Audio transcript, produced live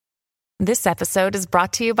This episode is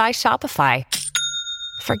brought to you by Shopify.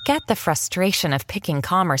 Forget the frustration of picking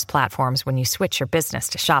commerce platforms when you switch your business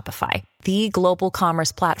to Shopify, the global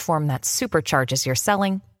commerce platform that supercharges your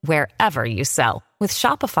selling wherever you sell. With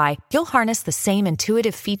Shopify, you'll harness the same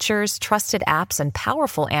intuitive features, trusted apps, and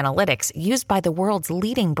powerful analytics used by the world's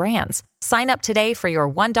leading brands. Sign up today for your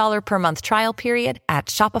 $1 per month trial period at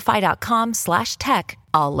shopify.com/tech,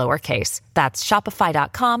 all lowercase. That's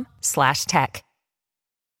shopify.com/tech.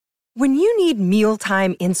 When you need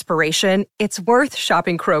mealtime inspiration, it's worth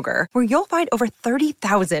shopping Kroger, where you'll find over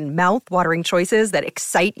 30,000 mouth-watering choices that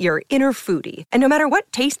excite your inner foodie. And no matter what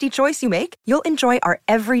tasty choice you make, you'll enjoy our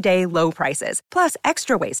everyday low prices, plus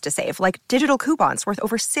extra ways to save, like digital coupons worth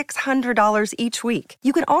over $600 each week.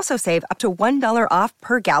 You can also save up to $1 off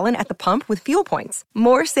per gallon at the pump with fuel points.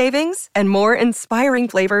 More savings and more inspiring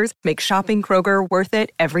flavors make shopping Kroger worth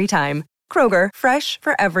it every time. Kroger, fresh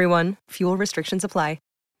for everyone. Fuel restrictions apply.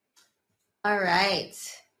 All right.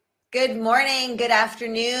 Good morning, good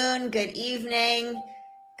afternoon, good evening,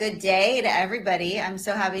 good day to everybody. I'm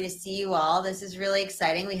so happy to see you all. This is really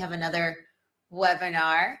exciting. We have another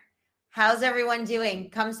webinar. How's everyone doing?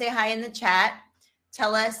 Come say hi in the chat.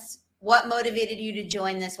 Tell us what motivated you to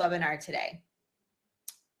join this webinar today.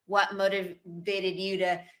 What motivated you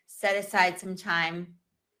to set aside some time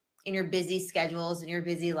in your busy schedules and your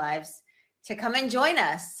busy lives to come and join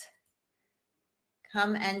us?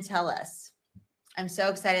 Come and tell us. I'm so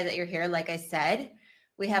excited that you're here. Like I said,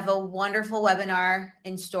 we have a wonderful webinar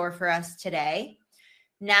in store for us today.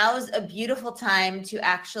 Now's a beautiful time to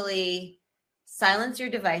actually silence your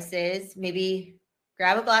devices, maybe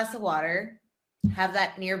grab a glass of water, have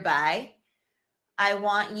that nearby. I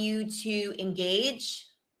want you to engage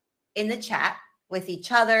in the chat with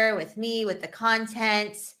each other, with me, with the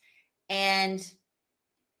content, and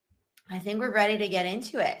I think we're ready to get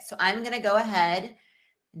into it. So I'm going to go ahead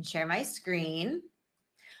and share my screen.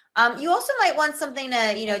 You also might want something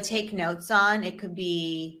to, take notes on. It could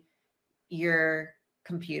be your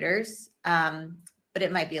computers, but it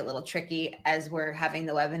might be a little tricky as we're having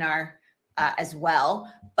the webinar as well.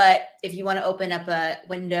 But if you want to open up a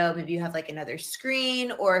window, maybe you have like another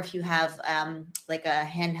screen, or if you have like a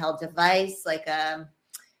handheld device, like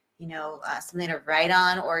something to write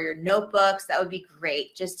on, or your notebooks, that would be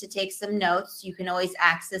great just to take some notes. You can always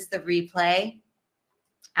access the replay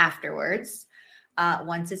afterwards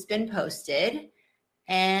once it's been posted.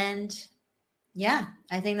 And yeah,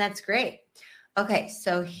 I think that's great. Okay,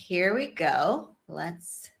 so here we go.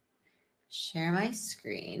 Let's share my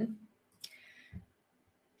screen.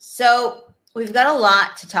 So we've got a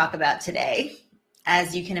lot to talk about today.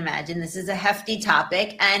 As you can imagine, this is a hefty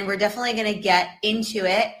topic, and we're definitely going to get into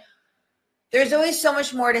it. There's always so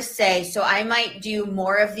much more to say, so I might do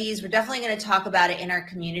more of these. We're definitely going to talk about it in our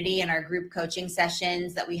community and our group coaching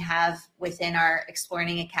sessions that we have within our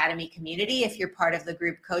Exploring Academy community. If you're part of the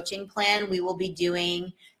group coaching plan, we will be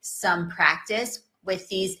doing some practice with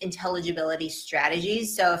these intelligibility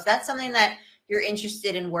strategies. So if that's something that you're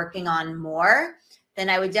interested in working on more, then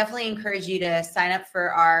I would definitely encourage you to sign up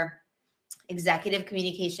for our Executive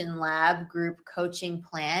Communication Lab group coaching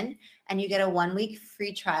plan, and you get a 1-week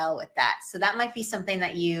free trial with that. So that might be something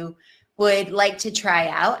that you would like to try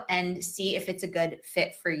out and see if it's a good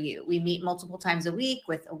fit for you. We meet multiple times a week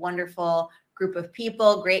with a wonderful group of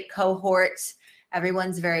people, great cohorts.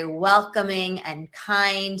 Everyone's very welcoming and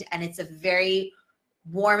kind, and it's a very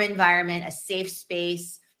warm environment, a safe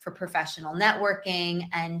space for professional networking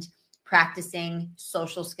and practicing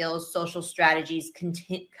social skills, social strategies,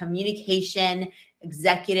 communication,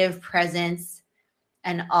 executive presence,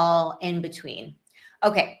 and all in between.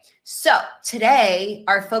 Okay, so today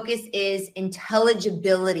our focus is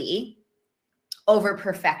intelligibility over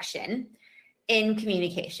perfection in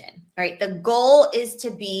communication, right? The goal is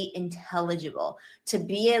to be intelligible, to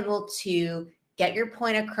be able to get your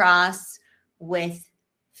point across with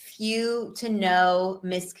few to no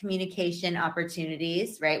miscommunication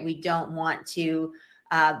opportunities, right? We don't want to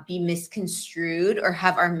be misconstrued or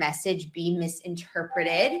have our message be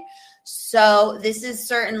misinterpreted. So this is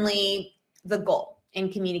certainly the goal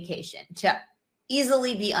in communication, to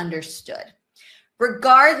easily be understood,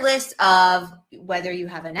 regardless of whether you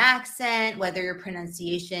have an accent, whether your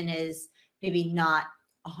pronunciation is maybe not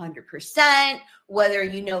 100%, whether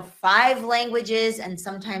you know 5 languages and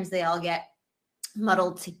sometimes they all get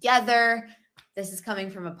muddled together. This is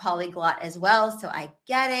coming from a polyglot as well, so I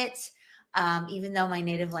get it. Even though my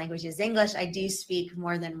native language is English, I do speak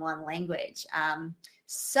more than one language.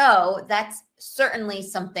 So that's certainly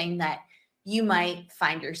something that you might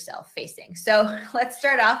find yourself facing. So let's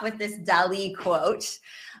start off with this Dali quote.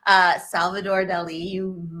 Salvador Dali.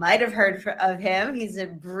 You might have heard of him. He's a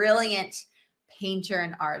brilliant painter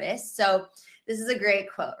and artist. So this is a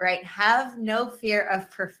great quote, right? Have no fear of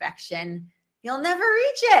perfection. You'll never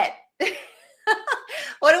reach it.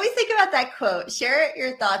 What do we think about that quote? Share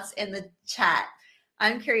your thoughts in the chat.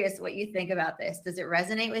 I'm curious what you think about this. Does it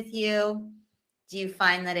resonate with you? Do you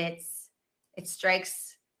find that it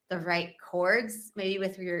strikes the right chords maybe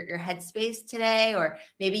with your headspace today? Or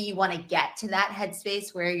maybe you want to get to that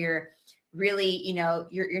headspace where you're really,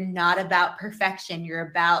 you're not about perfection. You're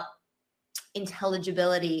about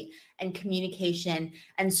intelligibility and communication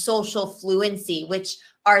and social fluency, which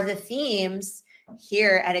are the themes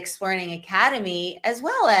here at Exploring Academy, as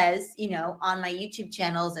well as, on my YouTube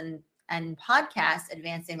channels and podcasts,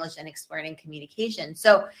 Advanced English and Exploring Communication.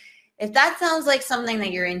 So if that sounds like something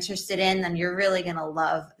that you're interested in, then you're really going to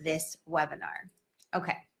love this webinar.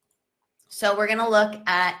 Okay. So we're going to look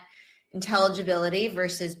at intelligibility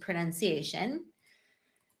versus pronunciation.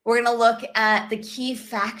 We're going to look at the key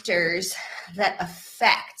factors that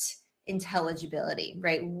affect intelligibility,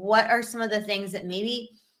 right? What are some of the things that maybe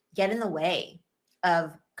get in the way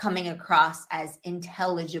of coming across as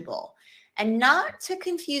intelligible? And not to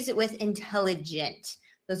confuse it with intelligent.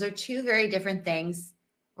 Those are two very different things.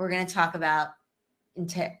 We're going to talk about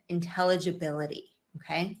intelligibility,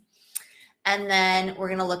 okay? And then we're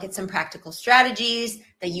going to look at some practical strategies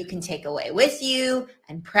that you can take away with you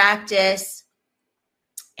and practice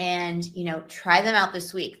and, try them out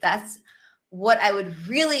this week. That's what I would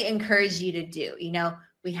really encourage you to do.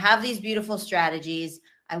 We have these beautiful strategies.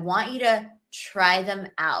 I want you to try them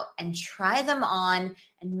out and try them on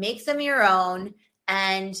and make them your own.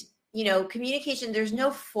 And, communication, there's no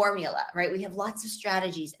formula, right? We have lots of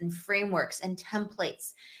strategies and frameworks and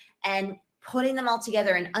templates, and putting them all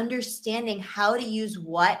together and understanding how to use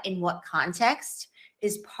what in what context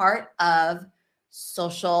is part of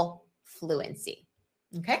social fluency.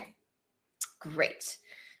 Okay, great.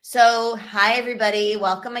 So hi, everybody.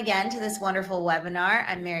 Welcome again to this wonderful webinar.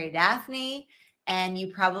 I'm Mary Daphne, and you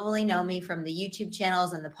probably know me from the YouTube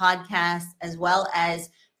channels and the podcast, as well as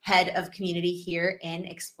head of community here in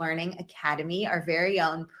Exploring Academy, our very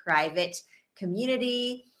own private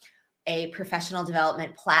community, a professional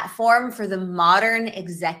development platform for the modern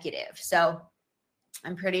executive. So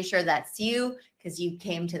I'm pretty sure that's you, because you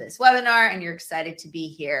came to this webinar and you're excited to be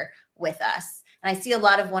here with us. And I see a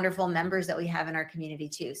lot of wonderful members that we have in our community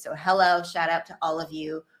too. So hello, shout out to all of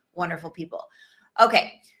you wonderful people.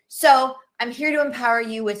 Okay, so I'm here to empower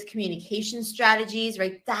you with communication strategies,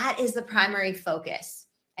 right? That is the primary focus.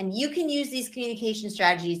 And you can use these communication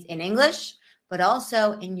strategies in English, but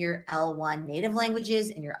also in your L1 native languages,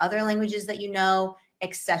 in your other languages that you know,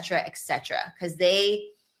 et cetera, because they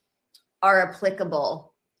are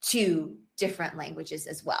applicable to different languages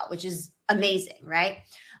as well, which is amazing, right?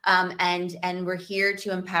 And we're here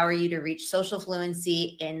to empower you to reach social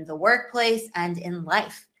fluency in the workplace and in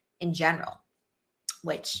life in general,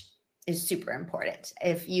 which is super important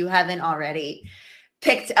if you haven't already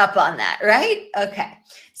picked up on that, right? Okay.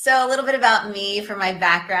 So a little bit about me. For my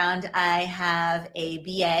background, I have a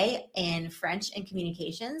BA in French and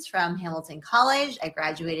Communications from Hamilton College. I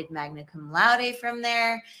graduated magna cum laude from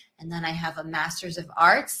there. And then I have a Master's of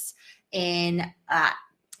Arts in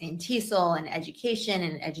TESOL and education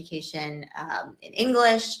in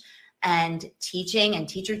English, and teaching and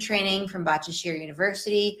teacher training from Bachashir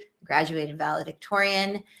University, graduated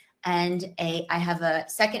valedictorian. And I have a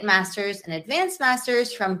second master's and advanced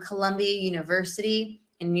master's from Columbia University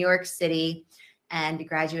in New York City, and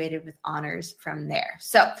graduated with honors from there.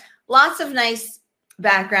 So lots of nice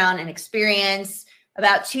background and experience,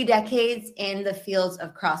 about 2 decades in the fields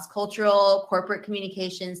of cross-cultural, corporate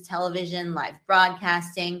communications, television, live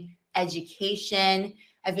broadcasting, education.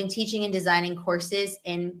 I've been teaching and designing courses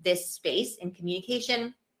in this space in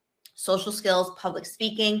communication, social skills, public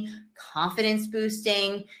speaking, confidence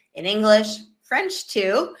boosting in English, French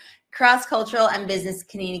too, cross-cultural and business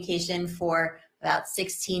communication for about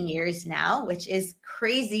 16 years now, which is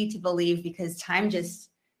crazy to believe because time just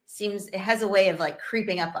seems, it has a way of like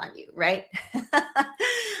creeping up on you, right?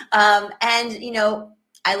 And,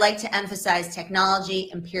 I like to emphasize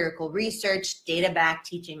technology, empirical research, data-backed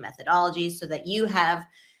teaching methodologies so that you have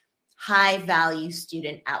high-value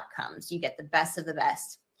student outcomes. You get the best of the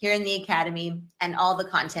best here in the Academy and all the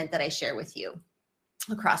content that I share with you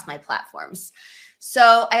across my platforms.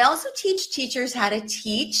 So I also teach teachers how to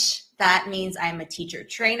teach. That means I'm a teacher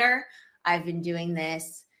trainer. I've been doing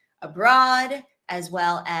this abroad as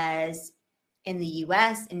well as in the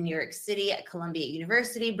US, in New York City at Columbia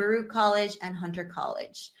University, Baruch College, and Hunter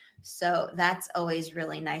College. So that's always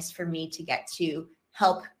really nice for me to get to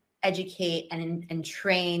help educate and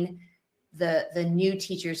train the new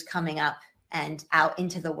teachers coming up and out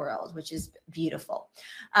into the world, which is beautiful.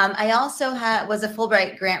 I also was a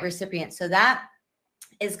Fulbright grant recipient. So that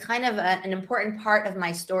is kind of an important part of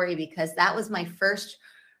my story, because that was my first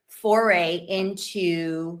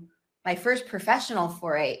professional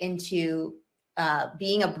foray into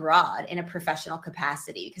being abroad in a professional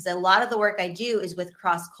capacity, because a lot of the work I do is with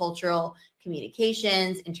cross-cultural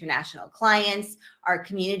communications, international clients. Our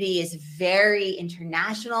community is very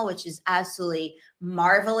international, which is absolutely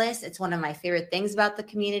marvelous. It's one of my favorite things about the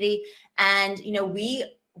community. And,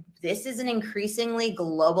 this is an increasingly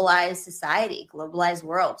globalized society, globalized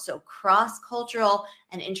world. So cross-cultural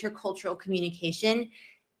and intercultural communication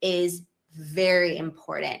is very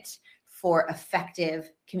important for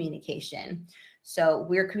effective communication. So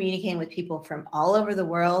we're communicating with people from all over the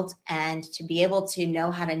world, and to be able to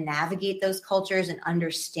know how to navigate those cultures and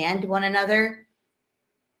understand one another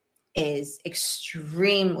is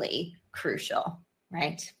extremely crucial,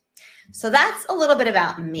 right? So that's a little bit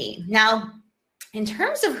about me. Now, in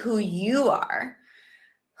terms of who you are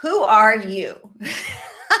you?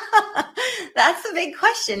 That's the big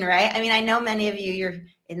question, right? I mean, I know many of you, you're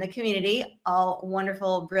in the community, all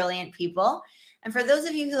wonderful, brilliant people. And for those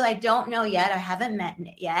of you who I don't know yet, I haven't met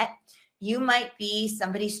yet, you might be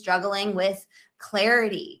somebody struggling with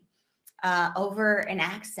clarity over an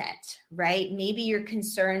accent, right? Maybe you're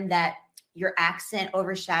concerned that your accent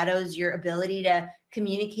overshadows your ability to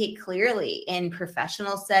communicate clearly in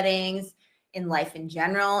professional settings, in life in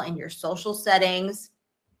general, in your social settings.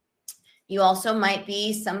 You also might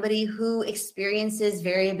be somebody who experiences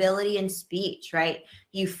variability in speech, right?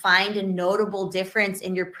 You find a notable difference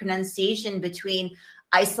in your pronunciation between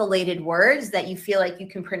isolated words that you feel like you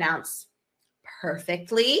can pronounce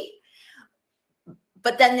perfectly.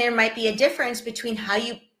 But then there might be a difference between how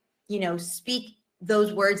you speak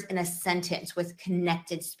those words in a sentence with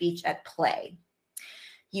connected speech at play.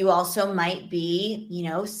 You also might be,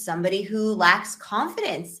 somebody who lacks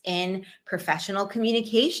confidence in professional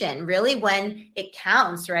communication, really when it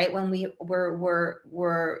counts, right? When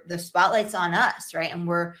we're the spotlight's on us, right? And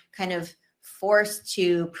we're kind of forced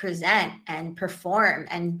to present and perform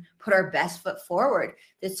and put our best foot forward.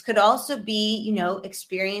 This could also be,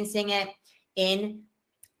 experiencing it in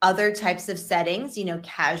other types of settings,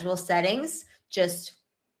 casual settings, just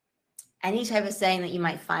any type of setting that you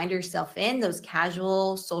might find yourself in, those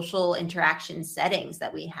casual social interaction settings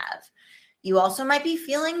that we have. You also might be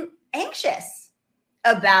feeling anxious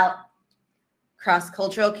about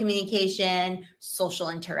cross-cultural communication, social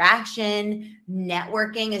interaction.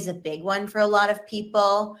 Networking is a big one for a lot of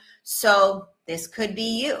people. So this could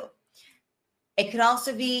be you. It could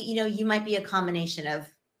also be, you might be a combination of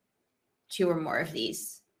two or more of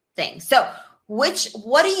these things. So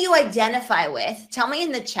what do you identify with? Tell me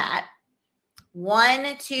in the chat.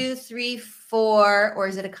 1, 2, 3, 4, or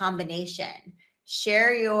is it a combination?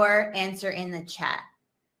 Share your answer in the chat.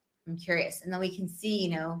 I'm curious. And then we can see,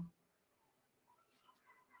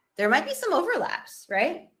 there might be some overlaps,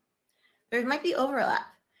 right? There might be overlap.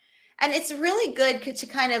 And it's really good to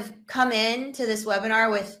kind of come into this webinar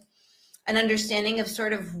with an understanding of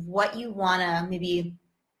sort of what you want to maybe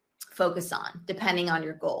focus on, depending on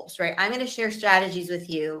your goals, right? I'm going to share strategies with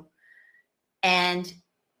you, and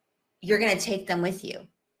you're going to take them with you,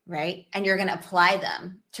 right? And you're going to apply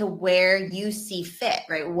them to where you see fit,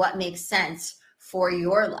 right? What makes sense for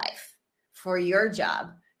your life, for your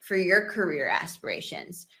job, for your career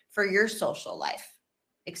aspirations, for your social life,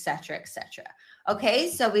 et cetera, et cetera. Okay,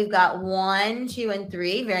 so we've got 1, 2, and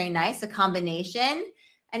 3. Very nice, a combination.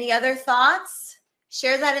 Any other thoughts?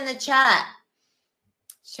 Share that in the chat.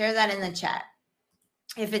 Share that in the chat.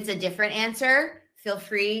 If it's a different answer, feel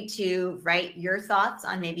free to write your thoughts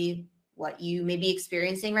on maybe what you may be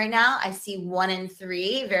experiencing right now. I see 1 and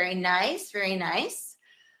 3. Very nice. Very nice.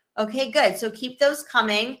 Okay, good. So keep those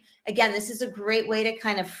coming. Again, this is a great way to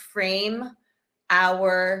kind of frame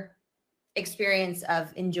our experience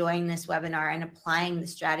of enjoying this webinar and applying the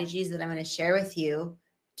strategies that I'm going to share with you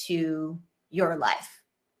to your life,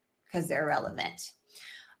 because they're relevant.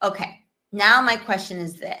 Okay, now my question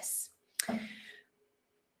is this.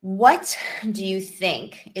 What do you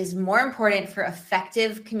think is more important for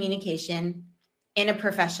effective communication in a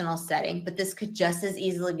professional setting? But this could just as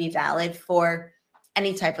easily be valid for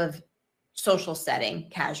any type of social setting,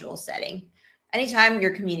 casual setting, anytime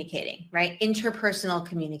you're communicating, right? Interpersonal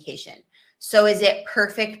communication. So is it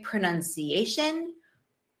perfect pronunciation,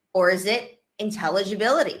 or is it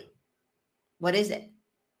intelligibility? What is it?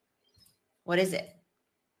 What is it?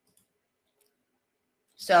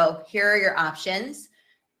 So here are your options.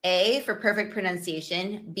 A, for perfect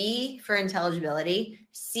pronunciation, B, for intelligibility,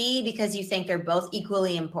 C, because you think they're both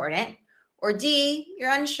equally important, or D,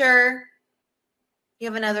 you're unsure, you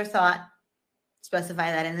have another thought,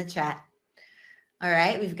 specify that in the chat. All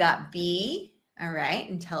right, we've got B. All right,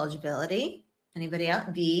 intelligibility. Anybody else?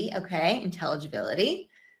 B, okay, intelligibility.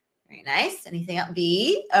 Very nice. Anything else?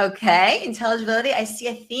 B, okay, intelligibility. I see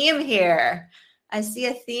a theme here.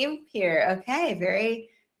 Okay, very,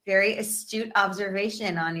 very astute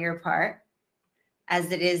observation on your part,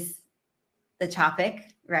 as it is the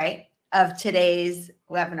topic, right, of today's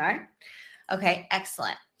webinar. Okay,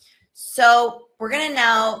 excellent. So we're going to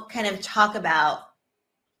now kind of talk about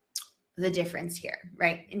the difference here,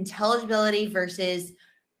 right? Intelligibility versus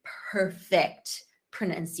perfect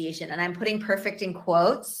pronunciation. And I'm putting perfect in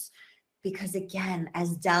quotes because, again,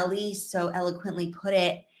 as Dali so eloquently put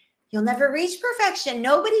it, you'll never reach perfection.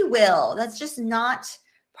 Nobody will. That's just not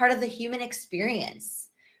part of the human experience,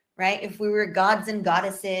 right? If we were gods and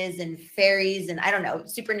goddesses and fairies and, I don't know,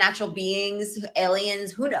 supernatural beings,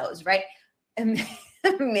 aliens, who knows, right?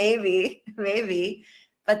 maybe,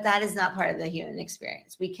 but that is not part of the human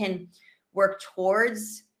experience. We can work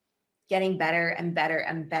towards getting better and better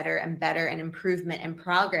and better and better and improvement and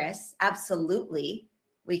progress. Absolutely.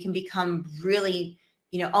 We can become really,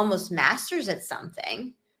 almost masters at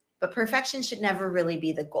something, but perfection should never really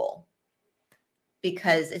be the goal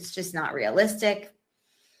because it's just not realistic.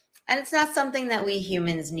 And it's not something that we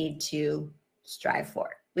humans need to strive for.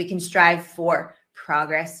 We can strive for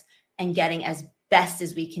progress and getting as best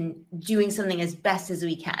as we can, doing something as best as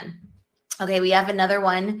we can. Okay, we have another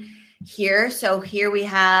one here. So here we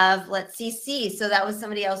have, let's see, C. So that was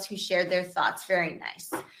somebody else who shared their thoughts. Very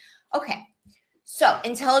nice. Okay, so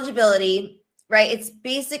intelligibility, right? It's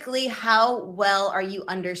basically how well are you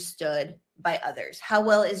understood by others? How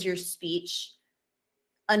well is your speech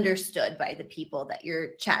understood by the people that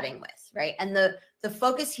you're chatting with, right? And the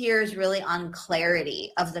focus here is really on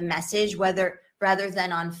clarity of the message, rather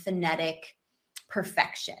than on phonetic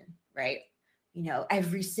perfection, right?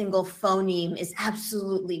 Every single phoneme is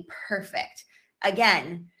absolutely perfect.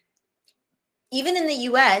 Again, even in the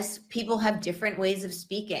US, people have different ways of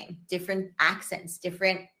speaking, different accents,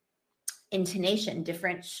 different intonation,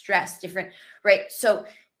 different stress, different, right? So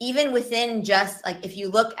even within just like, if you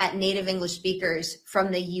look at native English speakers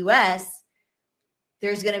from the US,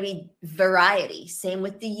 there's going to be variety. Same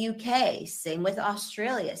with the UK, same with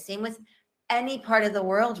Australia, same with any part of the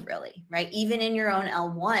world, really, right? Even in your own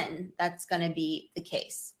L1, that's going to be the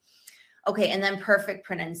case. Okay, and then perfect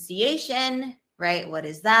pronunciation, right? What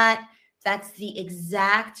is that? That's the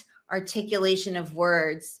exact articulation of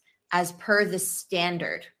words as per the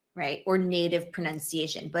standard, right? Or native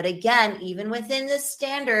pronunciation. But again, even within the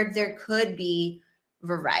standard, there could be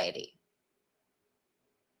variety.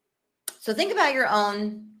 So think about your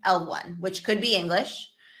own L1, which could be English.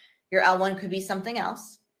 Your L1 could be something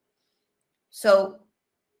else. So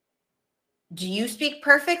do you speak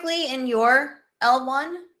perfectly in your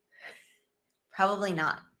L1? Probably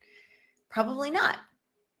not. Probably not,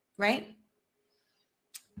 right?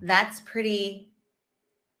 That's pretty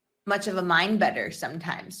much of a mind bender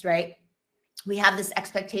sometimes, right? We have this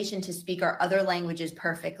expectation to speak our other languages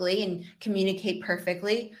perfectly and communicate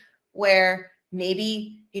perfectly, where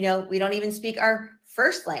maybe, we don't even speak our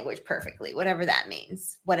first language perfectly, whatever that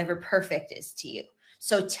means, whatever perfect is to you.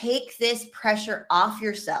 So take this pressure off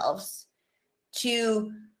yourselves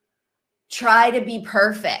to try to be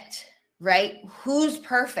perfect, right? Who's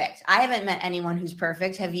perfect? I haven't met anyone who's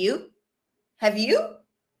perfect. Have you?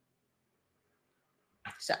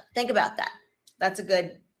 So think about that. That's a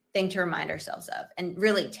good thing to remind ourselves of and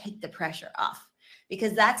really take the pressure off,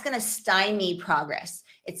 because that's going to stymie progress.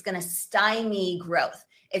 It's going to stymie growth.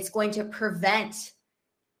 It's going to prevent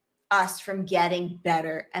us from getting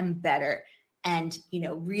better and better and,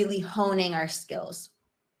 really honing our skills.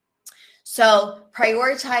 So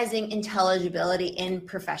prioritizing intelligibility in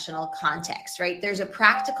professional context, right? There's a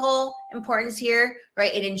practical importance here,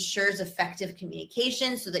 right? It ensures effective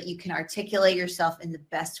communication so that you can articulate yourself in the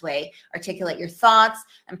best way, articulate your thoughts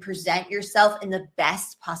and present yourself in the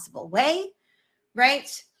best possible way,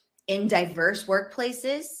 right? In diverse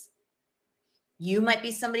workplaces, you might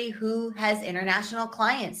be somebody who has international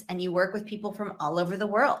clients and you work with people from all over the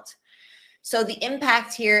world. So the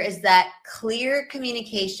impact here is that clear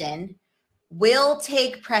communication will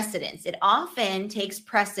take precedence. It often takes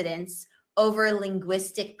precedence over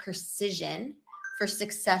linguistic precision for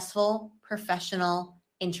successful professional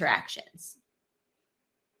interactions.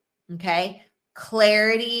 Okay?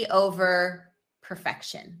 Clarity over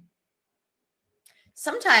perfection.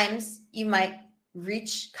 Sometimes you might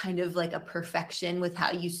reach kind of like a perfection with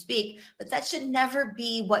how you speak, but that should never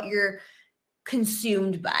be what you're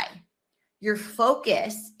consumed by. Your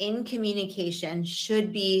focus in communication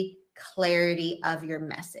should be clarity of your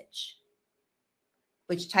message,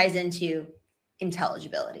 which ties into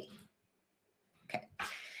intelligibility. Okay.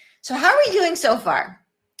 So how are we doing so far?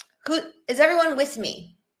 Is everyone with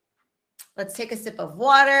me? Let's take a sip of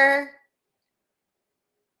water.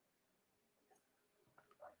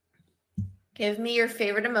 Give me your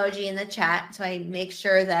favorite emoji in the chat so I make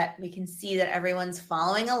sure that we can see that everyone's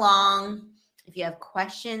following along. If you have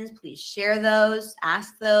questions, please share those,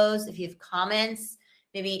 ask those. If you have comments,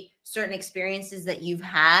 maybe certain experiences that you've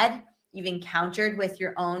encountered with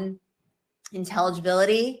your own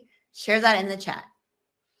intelligibility, share that in the chat.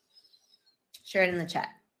 Share it in the chat.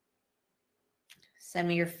 Send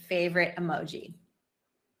me your favorite emoji.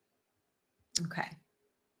 Okay.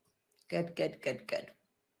 Good, good, good, good.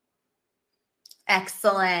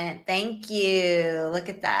 Excellent. Thank you. Look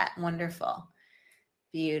at that. Wonderful.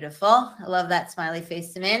 Beautiful. I love that smiley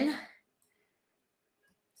face, Simin.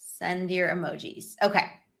 Send your emojis.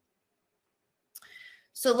 Okay.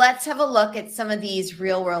 So let's have a look at some of these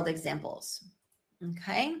real world examples.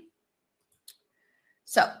 Okay.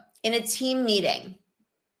 So in a team meeting,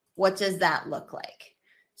 what does that look like?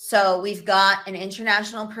 So we've got an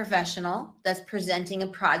international professional that's presenting a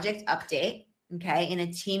project update, okay, in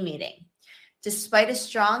a team meeting. Despite a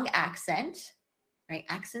strong accent, right?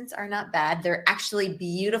 Accents are not bad. They're actually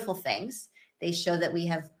beautiful things. They show that we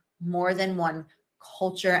have more than one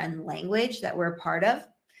culture and language that we're a part of.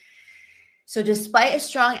 So despite a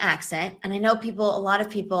strong accent, and I know a lot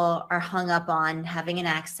of people are hung up on having an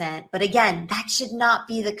accent, but again, that should not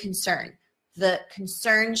be the concern. The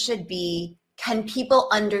concern should be, can people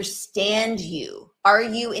understand you? Are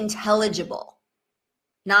you intelligible?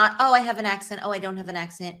 Not, oh, I have an accent. Oh, I don't have an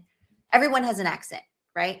accent. Everyone has an accent,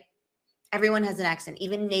 right? Everyone has an accent.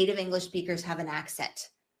 Even native English speakers have an accent,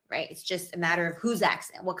 right? It's just a matter of whose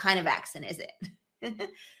accent. What kind of accent is it?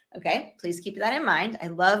 Okay, please keep that in mind. I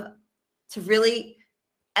love to really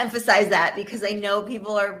emphasize that because I know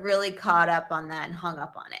people are really caught up on that and hung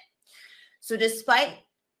up on it. So despite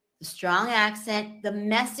the strong accent, the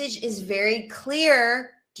message is very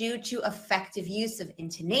clear due to effective use of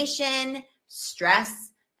intonation,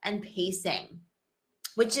 stress, and pacing,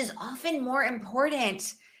 which is often more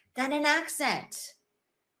important than an accent.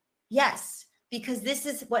 Yes, because this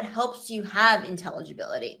is what helps you have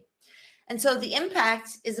intelligibility. And so the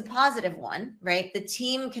impact is a positive one, right? The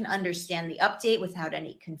team can understand the update without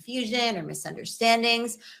any confusion or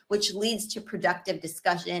misunderstandings, which leads to productive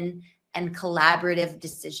discussion and collaborative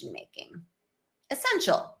decision-making.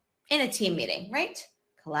 Essential in a team meeting, right?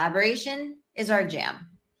 Collaboration is our jam.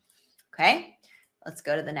 Okay, let's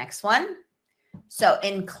go to the next one. So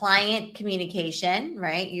in client communication,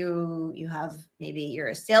 right, you have, maybe you're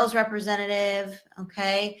a sales representative,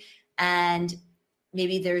 okay, and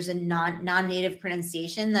maybe there's a non-native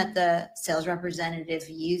pronunciation that the sales representative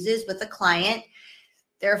uses with the client.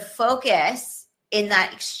 Their focus in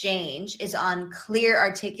that exchange is on clear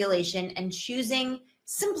articulation and choosing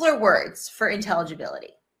simpler words for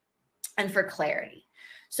intelligibility and for clarity.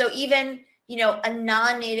 So even,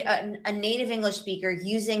 a native English speaker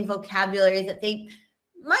using vocabulary that they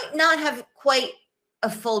might not have quite a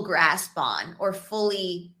full grasp on or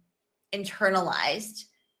fully internalized,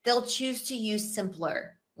 they'll choose to use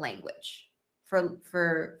simpler language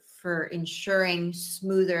for ensuring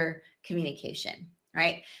smoother communication,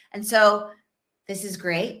 right? And so this is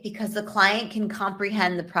great because the client can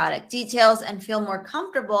comprehend the product details and feel more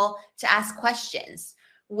comfortable to ask questions,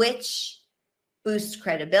 which boosts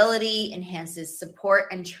credibility, enhances support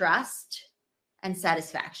and trust, and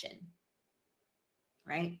satisfaction,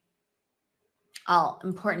 right? All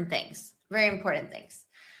important things, very important things.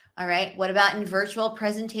 All right, what about in virtual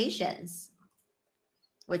presentations,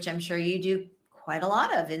 which I'm sure you do quite a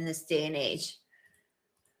lot of in this day and age?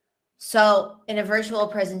 So in a virtual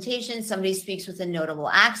presentation, somebody speaks with a notable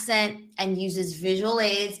accent and uses visual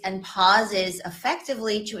aids and pauses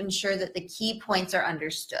effectively to ensure that the key points are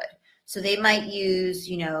understood. So they might use,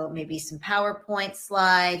 maybe some PowerPoint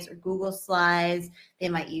slides or Google slides. They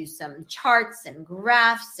might use some charts and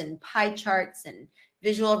graphs and pie charts and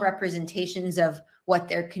visual representations of what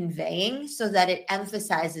they're conveying so that it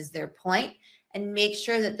emphasizes their point and make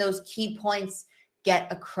sure that those key points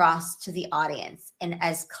get across to the audience in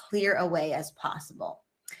as clear a way as possible.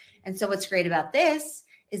 And so what's great about this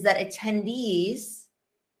is that attendees,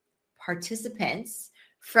 participants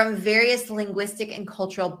from various linguistic and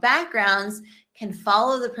cultural backgrounds can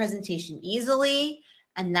follow the presentation easily,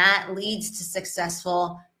 and that leads to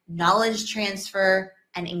successful knowledge transfer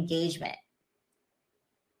and engagement.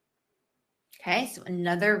 Okay, so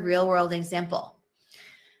another real world example.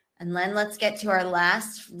 And then let's get to our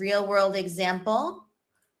last real world example,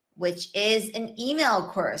 which is an email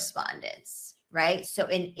correspondence, right? So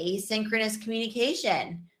in asynchronous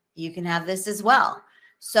communication, you can have this as well.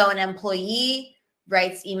 So an employee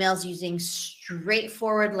writes emails using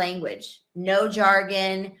straightforward language, no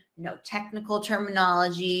jargon, no technical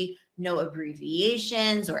terminology, no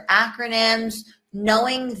abbreviations or acronyms,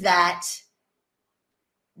 knowing that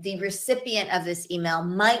the recipient of this email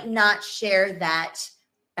might not share that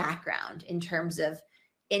background in terms of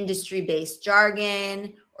industry-based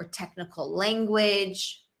jargon or technical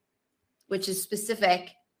language, which is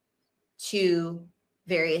specific to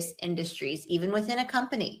various industries, even within a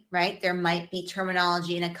company, right? There might be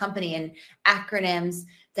terminology in a company and acronyms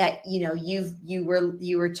that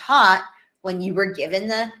you were taught when you were given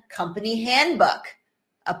the company handbook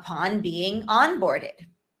upon being onboarded.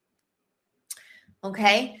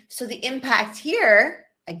 Okay, so the impact here,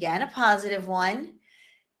 again, a positive one.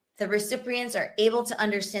 The recipients are able to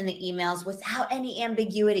understand the emails without any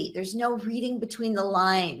ambiguity. There's no reading between the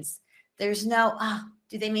lines. There's no,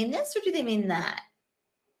 do they mean this or do they mean that?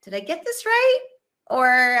 Did I get this right? Or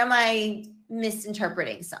am I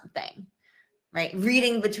misinterpreting something? Right?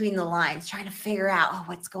 Reading between the lines, trying to figure out,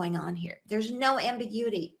 what's going on here. There's no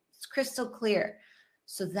ambiguity. It's crystal clear.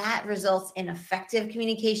 So that results in effective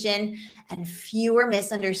communication and fewer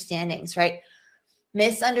misunderstandings, right?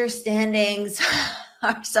 Misunderstandings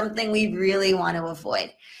are something we really want to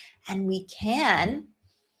avoid. And we can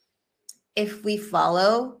if we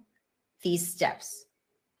follow these steps,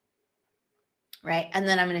 right? And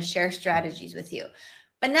then I'm going to share strategies with you.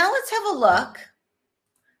 But now let's have a look.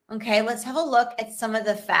 Okay, let's have a look at some of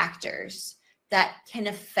the factors that can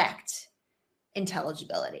affect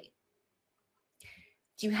intelligibility.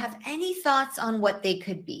 Do you have any thoughts on what they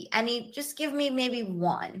could be? Just give me maybe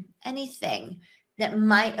one, anything that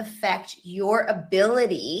might affect your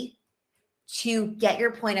ability to get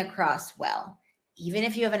your point across well, even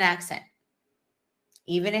if you have an accent,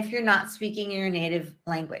 even if you're not speaking in your native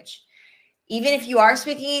language, even if you are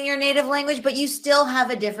speaking in your native language, but you still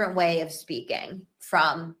have a different way of speaking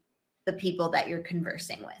from the people that you're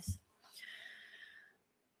conversing with.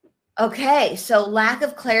 Okay, so lack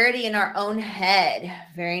of clarity in our own head.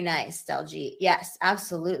 Very nice, Delji. Yes,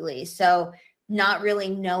 absolutely. So not really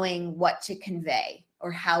knowing what to convey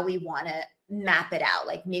or how we want to map it out.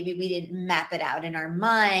 Like maybe we didn't map it out in our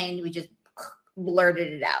mind. We just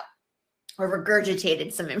blurted it out or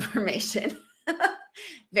regurgitated some information.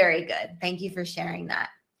 Very good. Thank you for sharing that.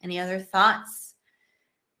 Any other thoughts?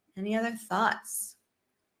 Any other thoughts?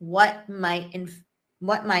 What might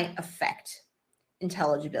affect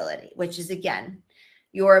intelligibility, which is, again,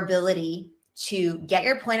 your ability to get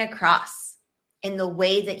your point across in the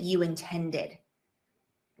way that you intended,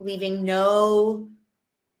 leaving no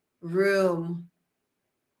room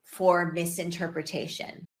for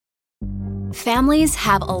misinterpretation. Families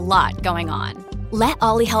have a lot going on. Let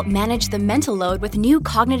Ollie help manage the mental load with new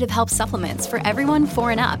cognitive help supplements for everyone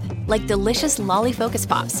 4 and up, like delicious Lolly Focus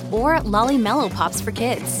Pops or Lolly Mellow Pops for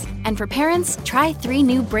kids. And for parents, try 3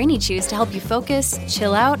 new Brainy Chews to help you focus,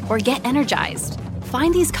 chill out, or get energized.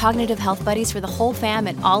 Find these cognitive health buddies for the whole fam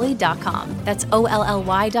at ollie.com. That's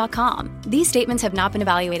OLLY.com. These statements have not been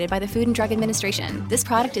evaluated by the Food and Drug Administration. This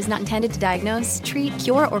product is not intended to diagnose, treat,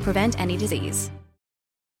 cure, or prevent any disease.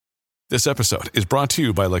 This episode is brought to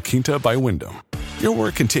you by La Quinta by Wyndham. Your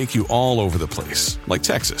work can take you all over the place, like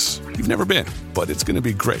Texas. You've never been, but it's going to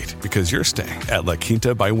be great because you're staying at La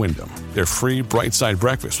Quinta by Wyndham. Their free Bright Side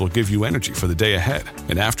breakfast will give you energy for the day ahead.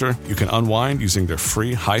 And after, you can unwind using their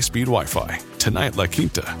free high-speed Wi-Fi. Tonight, La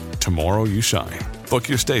Quinta. Tomorrow, you shine. Book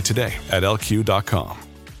your stay today at LQ.com.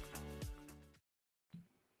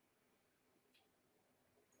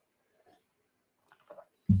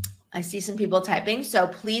 I see some people typing, so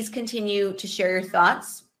please continue to share your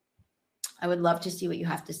thoughts. I would love to see what you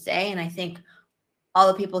have to say, and I think all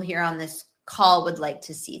the people here on this call would like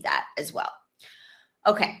to see that as well.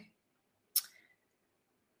 Okay,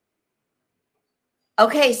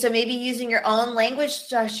 so maybe using your own language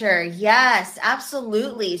structure. Yes,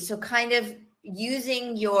 absolutely. So kind of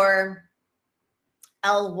using your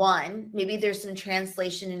L1, maybe there's some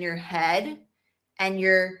translation in your head, and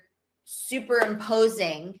you're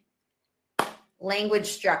superimposing language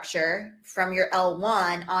structure from your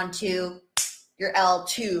L1 onto your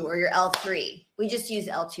L2 or your L3. We just use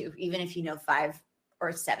L2, even if you know 5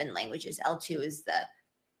 or 7 languages. L2 is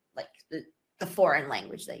the foreign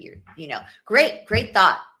language that you know. Great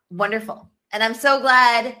thought. Wonderful. And I'm so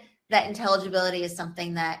glad that intelligibility is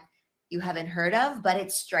something that you haven't heard of, but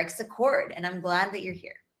it strikes a chord, and I'm glad that you're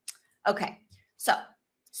here. Okay, so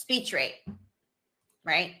speech rate.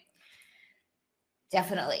 right?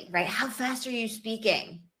 Definitely, right? How fast are you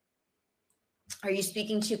speaking? Are you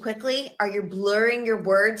speaking too quickly? Are you blurring your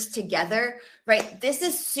words together, right? This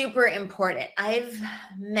is super important. I've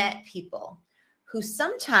met people who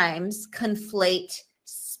sometimes conflate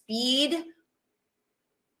speed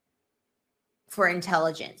for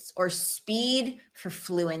intelligence or speed for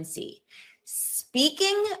fluency.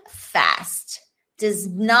 Speaking fast does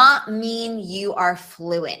not mean you are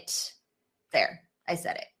fluent. There, I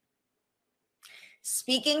said it.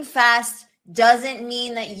 Speaking fast doesn't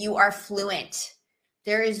mean that you are fluent.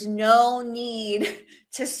 There is no need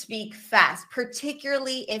to speak fast,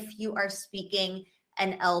 particularly if you are speaking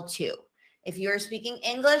an L2. If you're speaking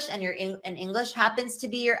English and English happens to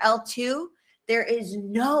be your L2, there is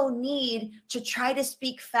no need to try to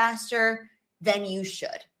speak faster than you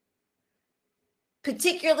should,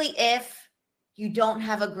 particularly if you don't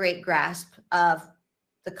have a great grasp of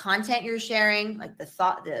the content you're sharing, like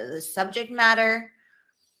the subject matter,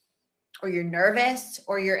 or you're nervous,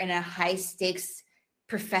 or you're in a high stakes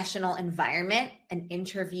professional environment, an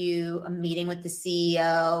interview, a meeting with the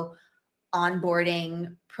CEO,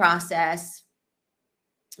 onboarding process.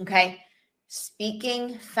 Okay.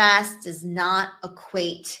 Speaking fast does not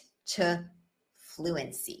equate to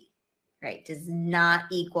fluency, right? Does not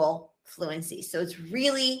equal fluency. So it's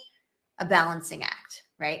really a balancing act,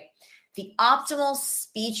 right? The optimal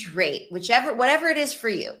speech rate, whatever it is for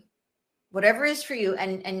you,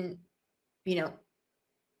 and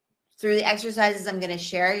through the exercises I'm going to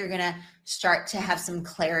share, you're going to start to have some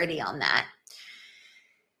clarity on that.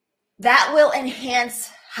 That will enhance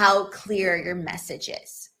how clear your message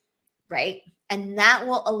is, right? And that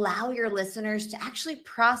will allow your listeners to actually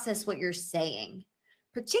process what you're saying,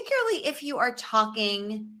 particularly if you are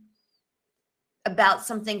talking about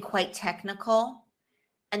something quite technical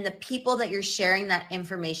and the people that you're sharing that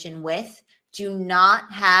information with do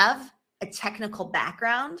not have a technical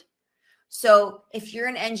background. So if you're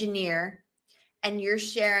an engineer and you're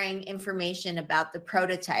sharing information about the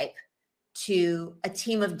prototype to a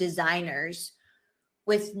team of designers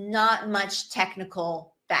with not much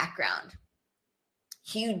technical background,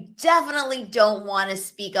 you definitely don't want to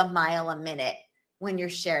speak a mile a minute when you're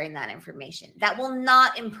sharing that information. That will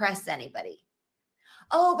not impress anybody.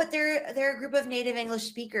 Oh, but they're a group of native English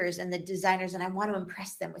speakers and the designers, and I want to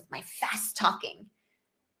impress them with my fast talking.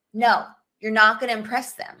 No, you're not going to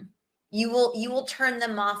impress them. You will turn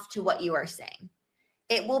them off to what you are saying.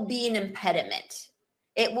 It will be an impediment.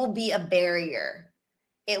 It will be a barrier.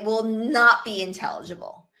 It will not be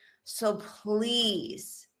intelligible. So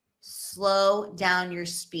please slow down your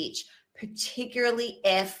speech, particularly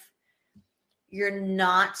if you're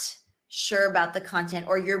not sure about the content,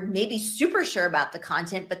 or you're maybe super sure about the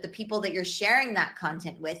content, but the people that you're sharing that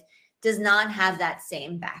content with does not have that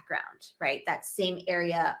same background, right? That same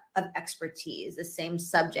area of expertise, the same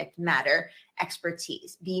subject matter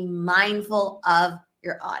expertise. Be mindful of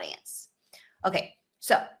your audience. Okay,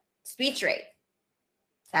 so speech rate.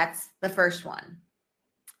 That's the first one.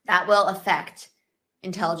 That will affect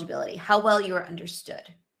intelligibility, how well you are understood.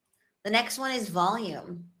 The next one is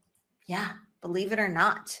volume. Yeah, believe it or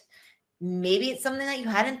not. Maybe it's something that you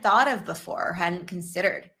hadn't thought of before or hadn't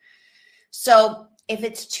considered. So if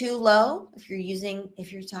it's too low, if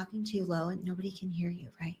you're talking too low and nobody can hear you,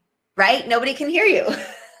 right? Nobody can hear you.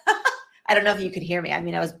 I don't know if you could hear me. I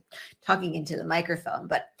mean, I was talking into the microphone,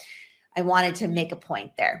 but I wanted to make a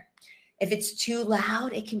point there. If it's too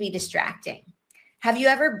loud, it can be distracting. Have you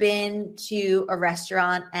ever been to a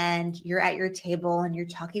restaurant and you're at your table and you're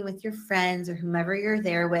talking with your friends or whomever you're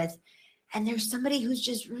there with, and there's somebody who's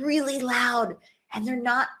just really loud and they're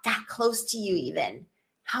not that close to you even?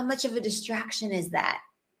 How much of a distraction is that,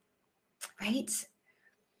 right?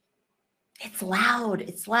 It's loud.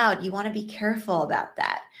 It's loud. You want to be careful about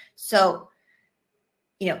that. So,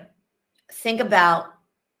 think about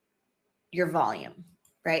your volume,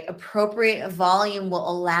 right? Appropriate volume will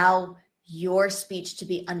allow your speech to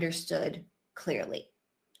be understood clearly,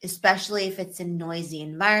 especially if it's in noisy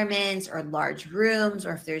environments or large rooms,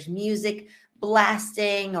 or if there's music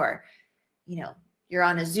blasting, or, you're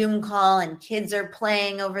on a Zoom call and kids are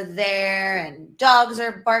playing over there and dogs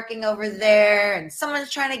are barking over there and someone's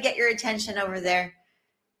trying to get your attention over there.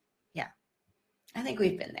 Yeah, I think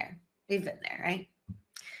we've been there. We've been there, right?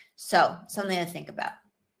 So something to think about.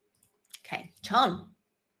 Okay, tone.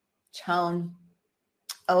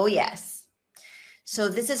 Oh, yes. So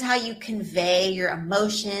this is how you convey your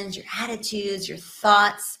emotions, your attitudes, your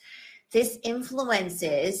thoughts. This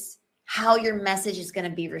influences how your message is going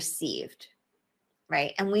to be received,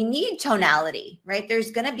 right? And we need tonality, right?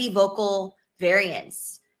 There's going to be vocal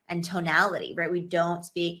variance and tonality, right? We don't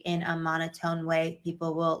speak in a monotone way.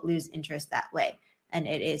 People will lose interest that way. And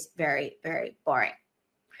it is very, very boring.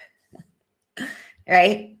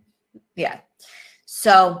 Right? Yeah.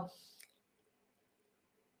 So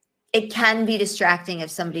it can be distracting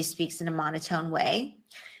if somebody speaks in a monotone way.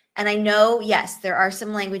 And I know, yes, there are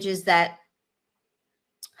some languages that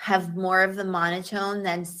have more of the monotone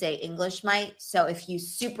than, say, English might. So if you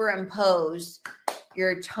superimpose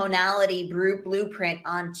your tonality blueprint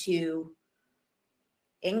onto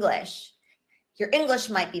English, your English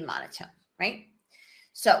might be monotone, right?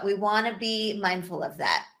 So we want to be mindful of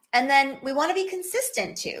that. And then we want to be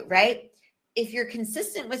consistent too, right? If you're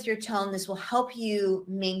consistent with your tone, this will help you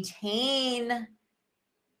maintain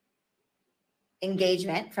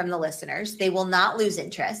engagement from the listeners. They will not lose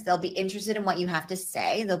interest. They'll be interested in what you have to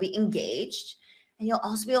say. They'll be engaged. And you'll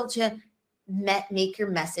also be able to make your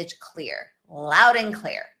message clear, loud and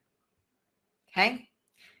clear. Okay?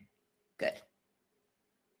 Good.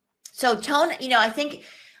 So tone, I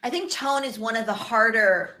think tone is one of the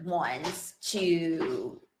harder ones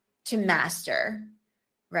to master,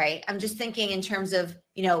 right? I'm just thinking in terms of,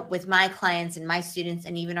 with my clients and my students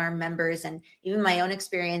and even our members and even my own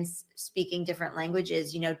experience speaking different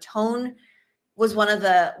languages, tone was one of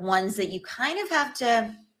the ones that you kind of have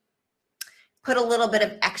to put a little bit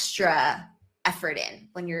of extra effort in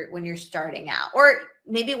when you're starting out, or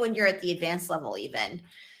maybe when you're at the advanced level even.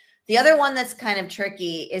 The other one that's kind of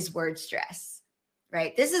tricky is word stress,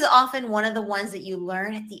 right? This is often one of the ones that you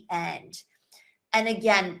learn at the end. And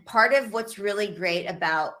again, part of what's really great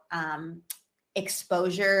about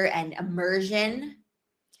exposure and immersion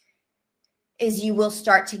is you will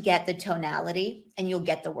start to get the tonality and you'll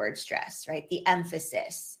get the word stress, right? The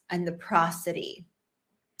emphasis and the prosody.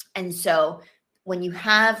 And so when you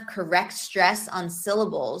have correct stress on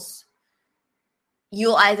syllables,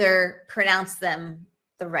 you'll either pronounce them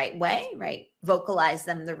the right way, right? Vocalize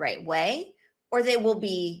them the right way, or they will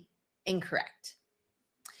be incorrect.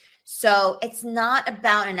 So it's not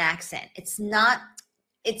about an accent. It's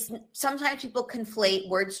sometimes people conflate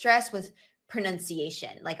word stress with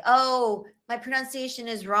pronunciation. Like, oh, my pronunciation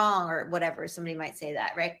is wrong or whatever. Somebody might say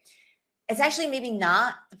that, right? It's actually maybe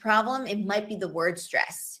not the problem. It might be the word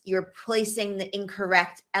stress. You're placing the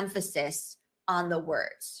incorrect emphasis on the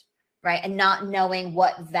words, right? And not knowing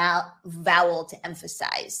what vowel to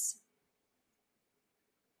emphasize,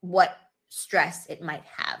 what stress it might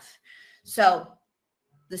have. So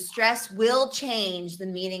the stress will change the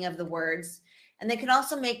meaning of the words, and they can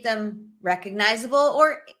also make them recognizable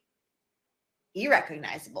or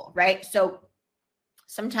irrecognizable, right? So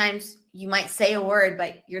sometimes you might say a word,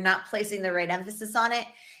 but you're not placing the right emphasis on it,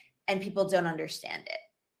 and people don't understand it.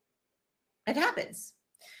 It happens.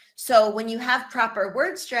 So when you have proper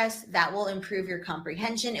word stress, that will improve your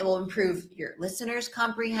comprehension. It will improve your listeners'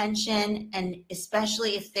 comprehension, and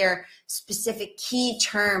especially if they're specific key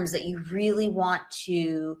terms that you really want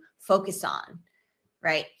to focus on,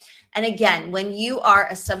 right? And again, when you are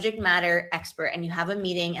a subject matter expert and you have a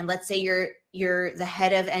meeting, and let's say you're the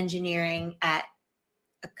head of engineering at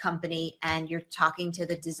a company and you're talking to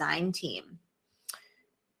the design team,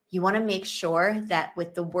 you want to make sure that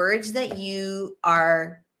with the words that you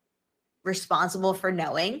are responsible for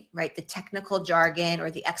knowing, right, the technical jargon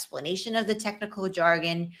or the explanation of the technical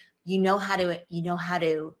jargon, you know how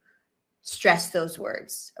to stress those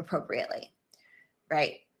words appropriately,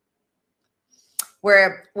 right?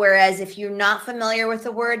 Whereas if you're not familiar with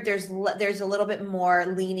the word, there's a little bit more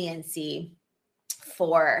leniency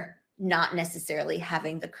for not necessarily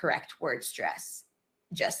having the correct word stress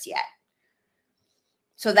just yet.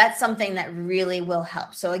 So that's something that really will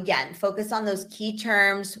help. So again, focus on those key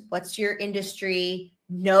terms. What's your industry?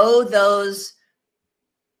 Know those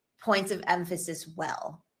points of emphasis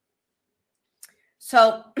well.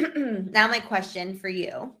 So now my question for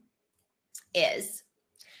you is,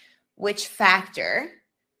 which factor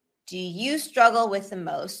do you struggle with the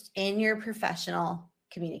most in your professional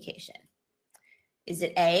communication? Is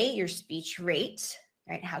it A, your speech rate,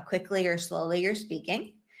 right? How quickly or slowly you're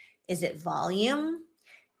speaking? Is it volume?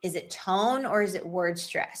 Is it tone, or is it word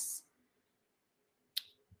stress?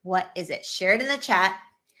 What is it? Share it in the chat.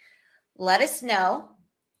 Let us know.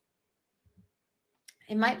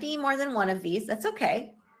 It might be more than one of these. That's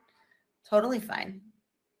okay. Totally fine.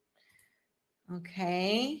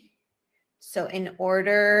 Okay. So in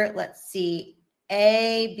order, let's see,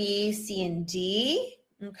 A, B, C, and D.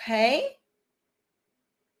 Okay.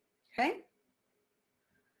 Okay.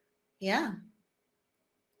 Yeah.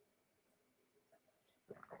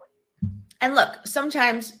 And look,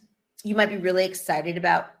 sometimes you might be really excited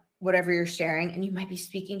about whatever you're sharing and you might be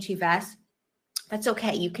speaking too fast. That's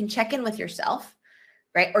okay. You can check in with yourself,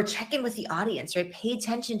 right? Or check in with the audience, right? Pay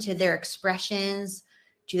attention to their expressions.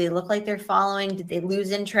 Do they look like they're following? Did they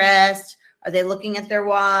lose interest? Are they looking at their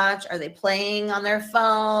watch? Are they playing on their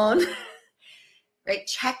phone? Right?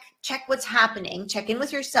 Check what's happening. Check in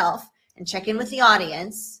with yourself and check in with the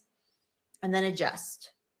audience, and then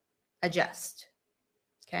adjust.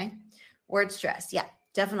 Okay. Word stress. Yeah,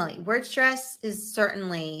 definitely. Word stress is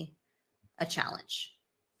certainly a challenge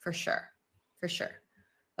for sure.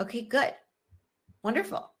 Okay, good.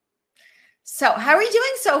 Wonderful. So how are we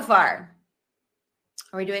doing so far?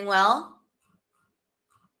 Are we doing well?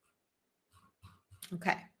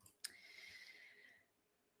 Okay.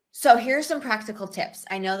 So here's some practical tips.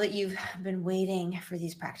 I know that you've been waiting for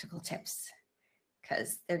these practical tips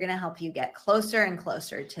because they're going to help you get closer and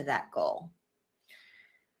closer to that goal.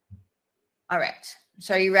 All right.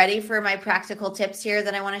 So are you ready for my practical tips here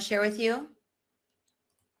that I want to share with you?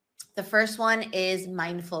 The first one is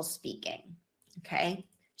mindful speaking. Okay.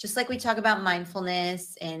 Just like we talk about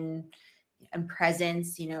mindfulness and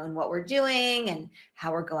presence, in what we're doing and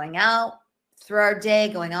how we're going out through our day,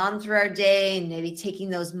 going on through our day, and maybe taking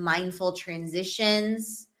those mindful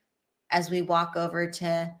transitions as we walk over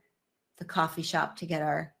to the coffee shop to get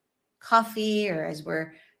our coffee, or as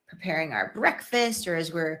we're preparing our breakfast, or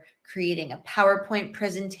as we're creating a PowerPoint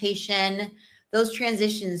presentation. Those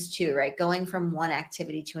transitions too, right? Going from one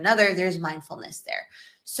activity to another, there's mindfulness there.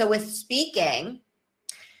 So with speaking,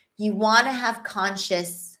 you want to have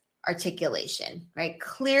conscious articulation, right?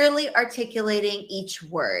 Clearly articulating each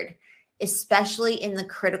word, especially in the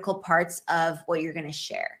critical parts of what you're going to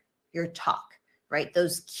share, your talk, right?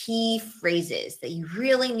 Those key phrases that you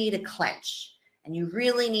really need to clench and you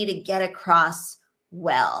really need to get across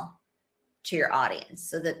well to your audience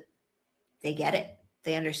so that they get it,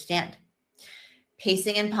 they understand.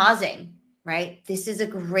 Pacing and pausing, right? This is a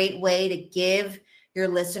great way to give your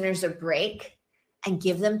listeners a break and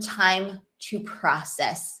give them time to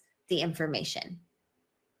process the information,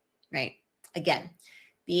 right? Again,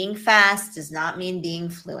 being fast does not mean being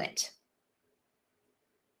fluent.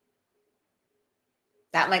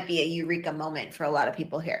 That might be a eureka moment for a lot of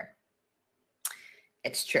people here.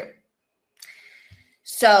 It's true.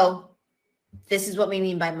 So this is what we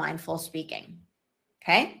mean by mindful speaking.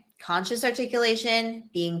 Okay? Conscious articulation,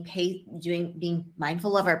 being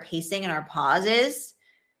mindful of our pacing and our pauses.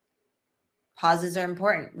 Pauses are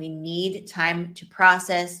important. We need time to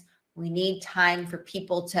process. We need time for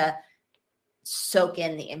people to soak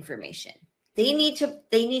in the information. They need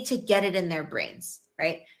to get it in their brains,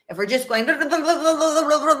 right? If we're just going,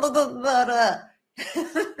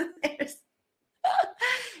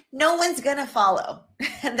 no one's going to follow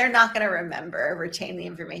and they're not going to remember or retain the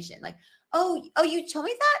information. Like, oh, you told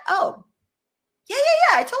me that? Oh, yeah,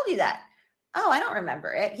 I told you that. Oh, I don't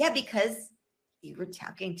remember it. Yeah, because you were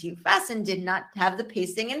talking too fast and did not have the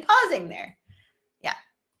pacing and pausing there. Yeah.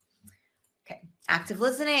 Okay. Active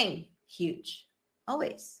listening, huge.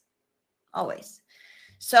 Always.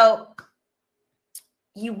 So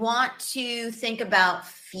you want to think about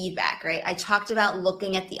feedback, right? I talked about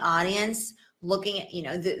looking at the audience, looking at,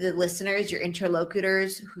 the listeners, your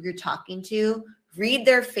interlocutors, who you're talking to. Read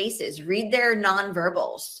their faces, read their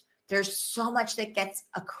nonverbals. There's so much that gets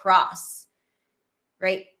across,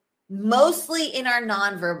 right? Mostly in our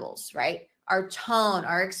nonverbals, right? Our tone,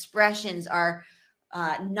 our expressions, our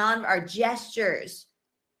gestures,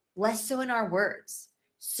 less so in our words.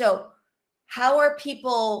 So how are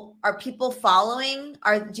people following?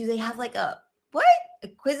 Do they have like a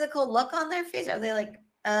quizzical look on their face? Are they like,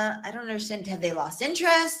 I don't understand. Have they lost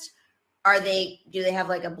interest? Do they have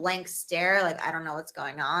like a blank stare? Like, I don't know what's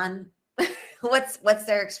going on. What's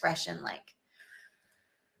their expression like?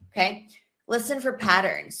 Okay. Listen for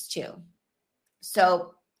patterns too.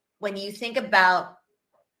 So when you think about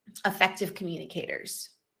effective communicators,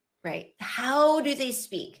 right? How do they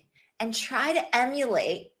speak? And try to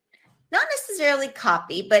emulate, not necessarily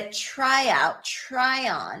copy, but try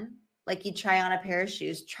on, like you try on a pair of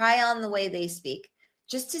shoes, try on the way they speak,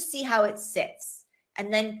 just to see how it sits.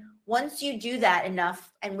 And then once you do that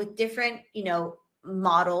enough, and with different,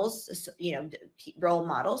 models, role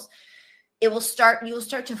models, you will start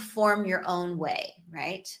to form your own way,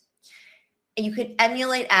 right? And you can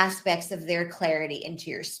emulate aspects of their clarity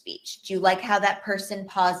into your speech. Do you like how that person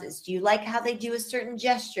pauses? Do you like how they do a certain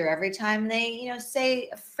gesture every time they, say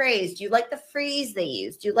a phrase? Do you like the phrase they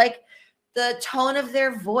use? Do you like the tone of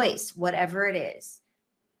their voice? Whatever it is,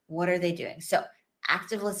 what are they doing? So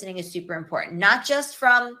active listening is super important, not just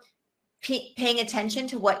from paying attention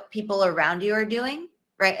to what people around you are doing,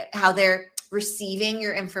 right? How they're receiving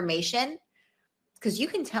your information, because you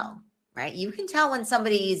can tell, right? You can tell when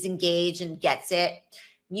somebody is engaged and gets it.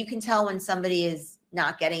 You can tell when somebody is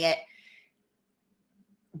not getting it.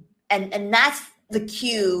 And that's the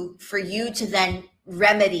cue for you to then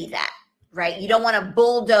remedy that, right? You don't want to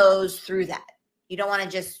bulldoze through that. You don't want to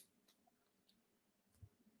just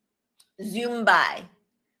zoom by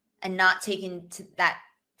and not take into that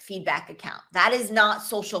feedback account. That is not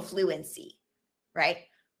social fluency, right?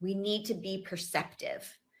 We need to be perceptive.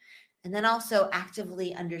 And then also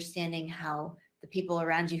actively understanding how the people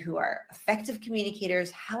around you who are effective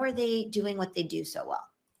communicators, how are they doing what they do so well?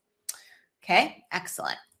 Okay,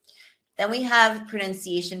 excellent. Then we have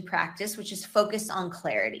pronunciation practice, which is focused on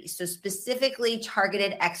clarity. So specifically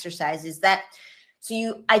targeted exercises so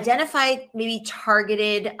you identify maybe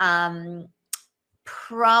targeted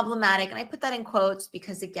problematic, and I put that in quotes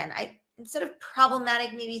because again, instead of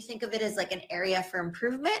problematic, maybe think of it as like an area for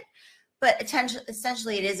improvement, but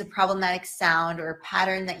essentially it is a problematic sound or a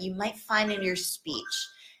pattern that you might find in your speech.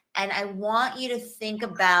 And I want you to think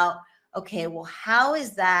about, okay, well, how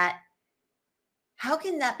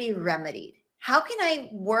can that be remedied? How can I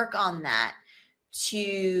work on that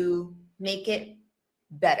to make it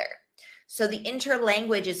better? So the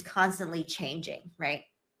interlanguage is constantly changing, right?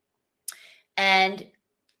 And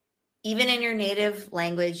even in your native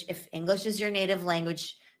language, if English is your native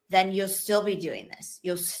language, then you'll still be doing this.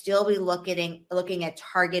 You'll still be looking at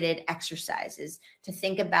targeted exercises to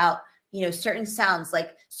think about, certain sounds,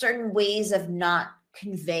 like certain ways of not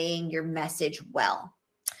conveying your message well.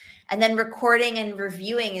 And then recording and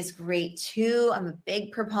reviewing is great too. I'm a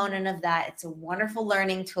big proponent of that. It's a wonderful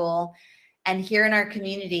learning tool. And here in our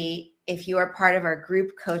community, if you are part of our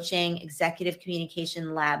group coaching executive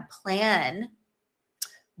communication lab plan,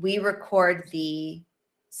 we record the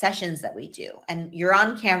sessions that we do. And you're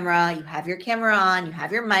on camera, you have your camera on, you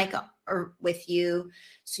have your mic with you,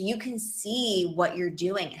 so you can see what you're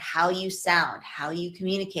doing, how you sound, how you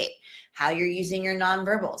communicate, how you're using your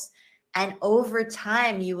nonverbals. And over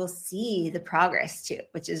time, you will see the progress too,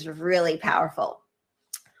 which is really powerful.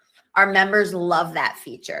 Our members love that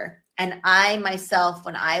feature. And I myself,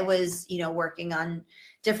 when I was, working on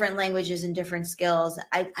different languages and different skills,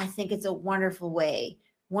 I think it's a wonderful way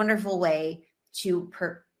to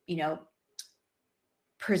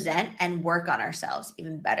present and work on ourselves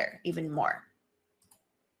even better, even more.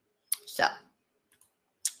 So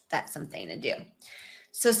that's something to do.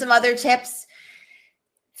 So some other tips.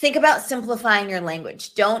 Think about simplifying your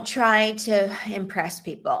language. Don't try to impress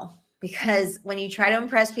people, because when you try to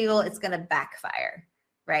impress people, it's going to backfire,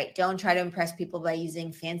 right? Don't try to impress people by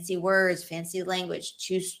using fancy words, fancy language,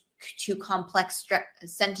 too complex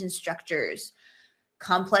sentence structures,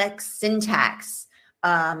 complex syntax,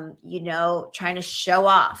 trying to show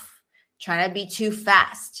off, trying to be too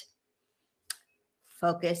fast.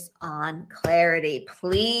 Focus on clarity.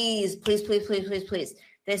 Please, please, please, please, please, please.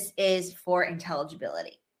 This is for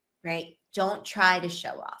intelligibility, right? Don't try to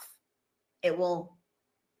show off. It will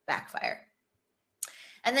backfire.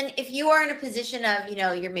 And then if you are in a position of,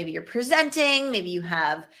 you're presenting, maybe you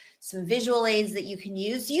have some visual aids that you can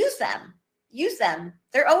use them. Use them.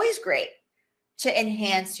 They're always great to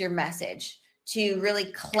enhance your message, to really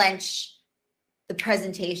clench the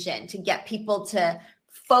presentation, to get people to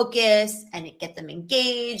focus and get them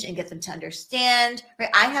engaged and get them to understand, right?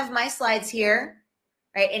 I have my slides here,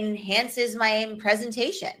 right? It enhances my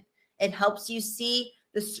presentation. It helps you see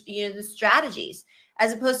the strategies,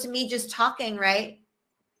 as opposed to me just talking, right?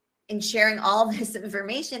 And sharing all this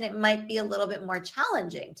information, it might be a little bit more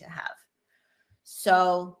challenging to have.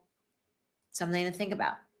 So something to think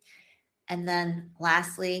about. And then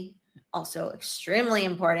lastly, also extremely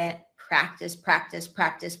important, practice, practice,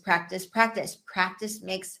 practice, practice, practice. Practice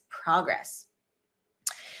makes progress.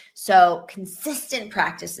 So consistent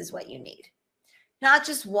practice is what you need. Not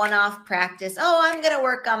just one-off practice. Oh, I'm going to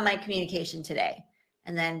work on my communication today.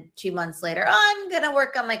 And then 2 months later, I'm going to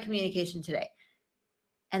work on my communication today.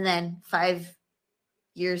 And then 5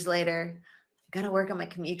 years later, I'm going to work on my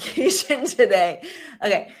communication today.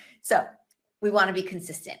 Okay, so we want to be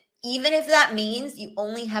consistent. Even if that means you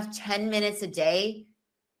only have 10 minutes a day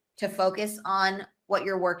to focus on what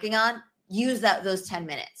you're working on, use those 10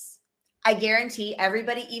 minutes. I guarantee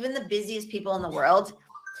everybody, even the busiest people in the world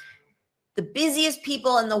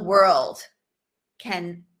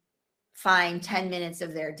can find 10 minutes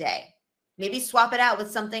of their day. Maybe swap it out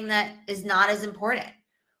with something that is not as important.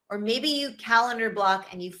 Or maybe you calendar block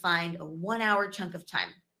and you find a 1 hour chunk of time.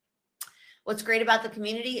 What's great about the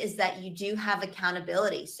community is that you do have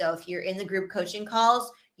accountability. So if you're in the group coaching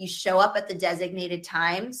calls, you show up at the designated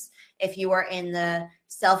times. If you are in the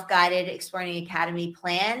self-guided Exploring Academy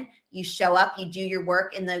plan, you show up, you do your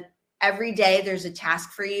work in the Every day there's a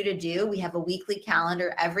task for you to do. We have a weekly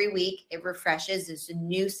calendar every week. It refreshes. There's a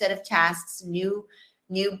new set of tasks, new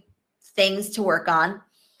things to work on.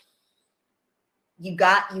 You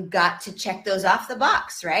got to check those off the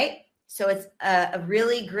box, right? So it's a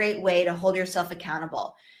really great way to hold yourself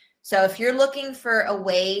accountable. So if you're looking for a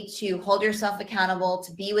way to hold yourself accountable,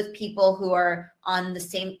 to be with people who are on the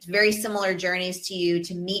same, very similar journeys to you,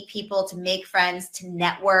 to meet people, to make friends, to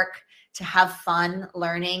network, to have fun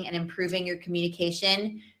learning and improving your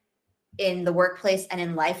communication in the workplace and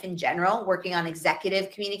in life in general, working on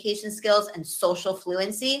executive communication skills and social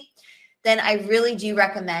fluency, then I really do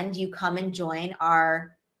recommend you come and join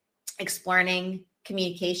our Exploring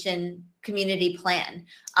Communication Community Plan,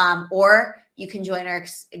 or you can join our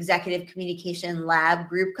Executive Communication Lab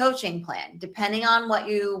group coaching plan, depending on what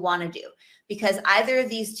you want to do, because either of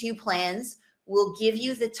these two plans will give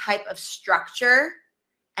you the type of structure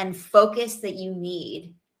and focus that you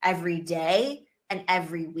need every day and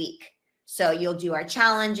every week. So you'll do our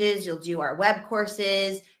challenges, you'll do our web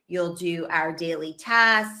courses, you'll do our daily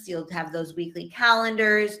tasks, you'll have those weekly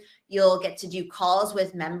calendars, you'll get to do calls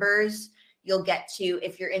with members, you'll get to,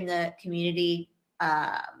 if you're in the community,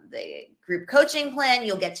 the group coaching plan,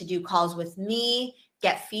 you'll get to do calls with me,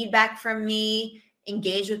 get feedback from me,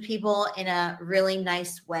 engage with people in a really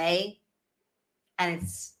nice way. And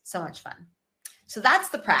it's so much fun. So that's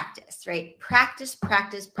the practice, right? Practice,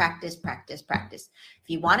 practice, practice, practice, practice. If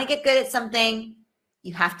you want to get good at something,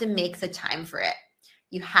 you have to make the time for it.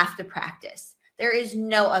 You have to practice. There is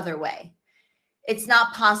no other way. It's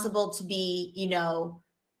not possible to be,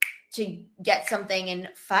 to get something in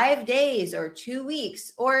 5 days or 2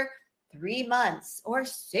 weeks or 3 months or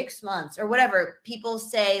 6 months or whatever. People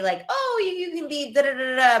say like, oh, you can be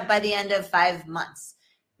by the end of 5 months.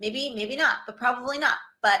 Maybe not, but probably not.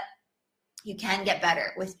 But you can get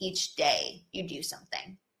better with each day you do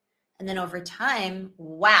something. And then over time,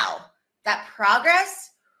 wow, that progress,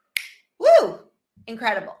 woo,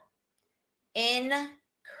 incredible. Incredible,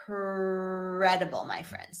 my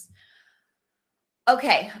friends.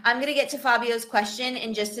 Okay, I'm going to get to Fabio's question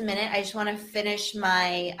in just a minute. I just want to finish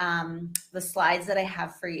my the slides that I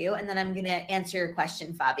have for you, and then I'm going to answer your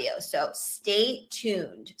question, Fabio. So stay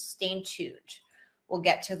tuned. Stay tuned. We'll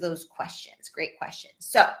get to those questions. Great questions.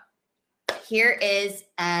 So here is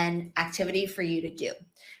an activity for you to do.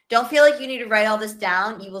 Don't feel like you need to write all this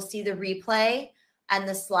down. You will see the replay and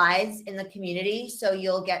the slides in the community. So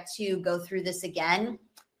you'll get to go through this again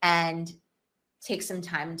and take some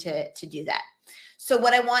time to do that. So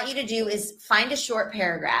what I want you to do is find a short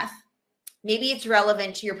paragraph. Maybe it's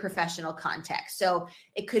relevant to your professional context. So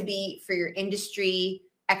it could be for your industry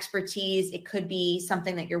expertise. It could be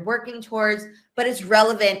something that you're working towards, but it's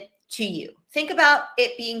relevant to you. Think about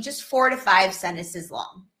it being just 4 to 5 sentences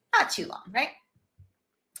long, not too long, right?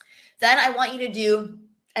 Then I want you to do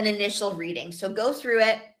an initial reading. So go through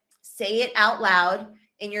it, say it out loud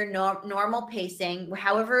in your normal pacing,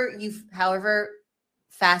 however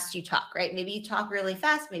fast you talk, right? Maybe you talk really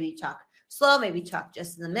fast, maybe you talk slow, maybe you talk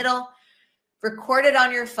just in the middle. Record it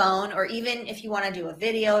on your phone, or even if you want to do a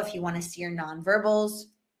video, if you want to see your nonverbals,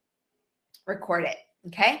 record it,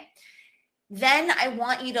 okay? Then I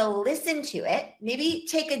want you to listen to it. Maybe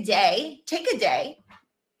take a day,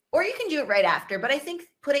 or you can do it right after, but I think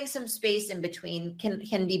putting some space in between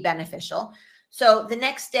can be beneficial. So the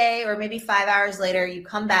next day, or maybe 5 hours later, you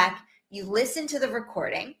come back, you listen to the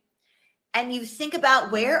recording, and you think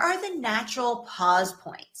about, where are the natural pause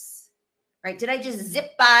points, right? Did I just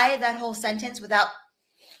zip by that whole sentence without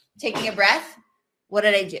taking a breath? What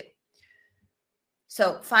did I do?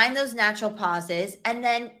 So find those natural pauses, and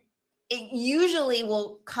then it usually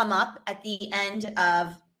will come up at the end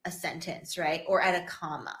of a sentence, right? Or at a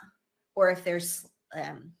comma, or if there's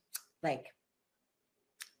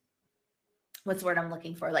what's the word I'm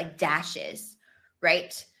looking for? Like dashes,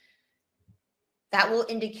 right? That will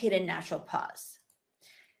indicate a natural pause.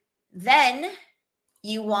 Then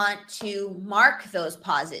you want to mark those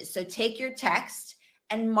pauses. So take your text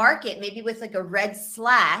and mark it maybe with like a red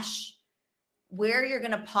slash where you're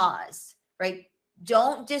going to pause, right?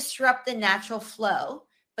 Don't disrupt the natural flow,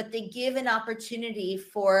 but they give an opportunity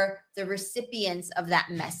for the recipients of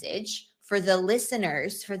that message, for the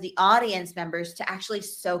listeners, for the audience members to actually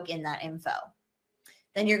soak in that info.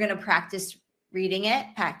 Then you're going to practice reading it,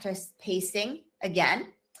 practice pacing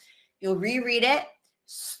again. You'll reread it,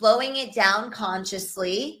 slowing it down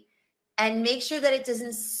consciously, and make sure that it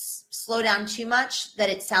doesn't slow down too much, that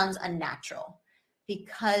it sounds unnatural.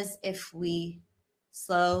 Because if we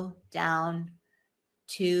slow down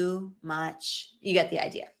too much, you get the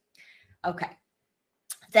idea. Okay.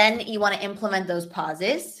 Then you want to implement those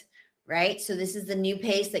pauses, right? So this is the new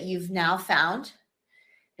pace that you've now found.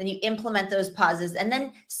 Then you implement those pauses and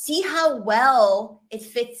then see how well it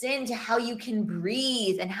fits into how you can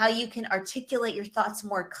breathe and how you can articulate your thoughts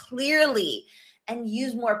more clearly and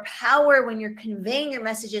use more power when you're conveying your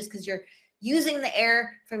messages because you're using the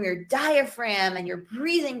air from your diaphragm and you're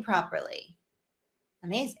breathing properly.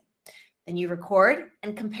 Amazing. Then you record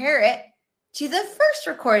and compare it to the first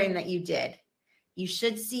recording that you did. You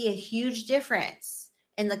should see a huge difference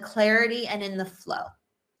in the clarity and in the flow,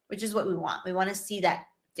 which is what we want. We want to see that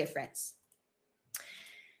difference.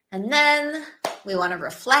 And then we want to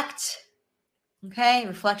reflect. Okay,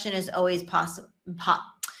 reflection is always possible.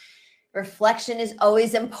 Reflection is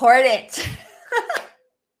always important.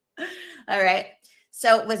 All right.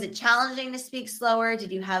 So was it challenging to speak slower?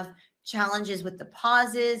 Did you have challenges with the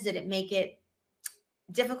pauses? Did it make it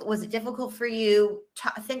difficult? Was it difficult for you?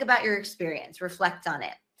 Think about your experience, reflect on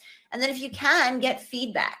it. And then if you can, get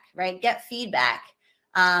feedback, right? Get feedback.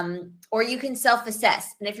 Or you can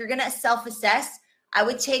self-assess. And if you're going to self-assess, I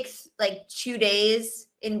would take like 2 days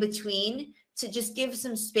in between to just give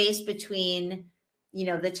some space between, you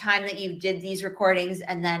know, the time that you did these recordings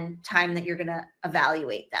and then time that you're going to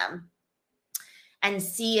evaluate them and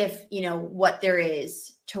see if, you know, what there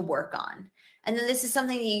is to work on. And then this is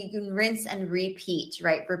something that you can rinse and repeat,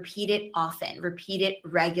 right? Repeat it often, repeat it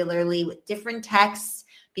regularly with different texts,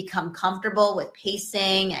 become comfortable with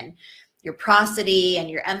pacing and your prosody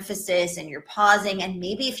and your emphasis and your pausing. And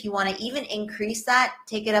maybe if you want to even increase that,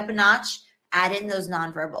 take it up a notch, add in those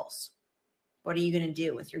nonverbals. What are you going to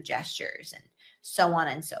do with your gestures and so on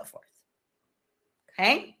and so forth?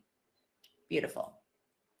 Okay, beautiful.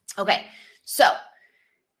 Okay, so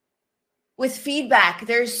with feedback,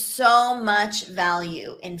 there's so much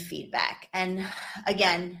value in feedback. And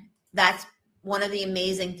again, that's one of the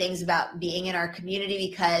amazing things about being in our community,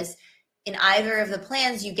 because in either of the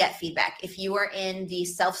plans, you get feedback. If you are in the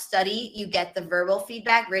self-study, you get the verbal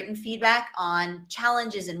feedback, written feedback on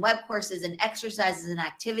challenges and web courses and exercises and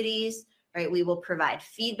activities, right? We will provide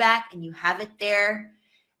feedback and you have it there.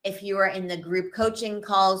 If you are in the group coaching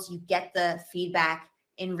calls, you get the feedback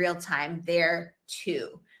in real time there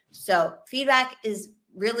too. So feedback is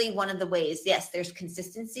really one of the ways. Yes, there's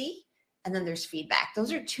consistency and then there's feedback.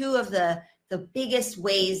 Those are two of the biggest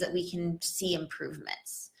ways that we can see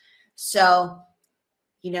improvements. So,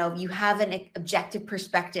 you know, you have an objective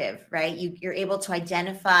perspective, right? You're able to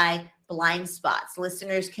identify blind spots.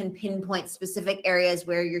 Listeners can pinpoint specific areas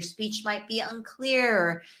where your speech might be unclear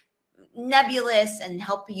or nebulous and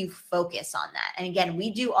help you focus on that. And again, we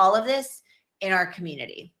do all of this in our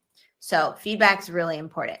community. So feedback is really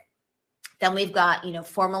important. Then we've got, you know,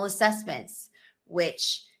 formal assessments,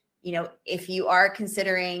 which, you know, if you are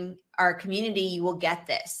considering our community, you will get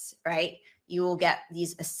this, right? You will get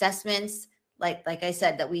these assessments, like I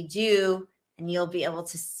said, that we do, and you'll be able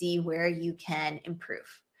to see where you can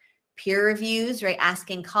improve. Peer reviews, right?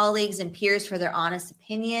 Asking colleagues and peers for their honest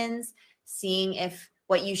opinions, seeing if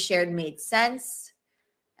what you shared made sense.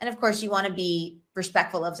 And of course, you want to be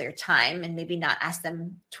respectful of their time and maybe not ask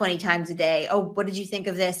them 20 times a day, oh, what did you think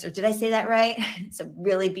of this? Or did I say that right? So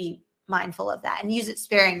really be mindful of that and use it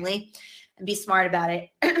sparingly and be smart about it.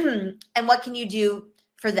 And what can you do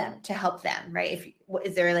for them to help them, right?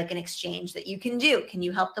 Is there like an exchange that you can do? Can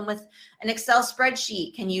you help them with an Excel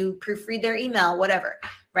spreadsheet? Can you proofread their email? Whatever,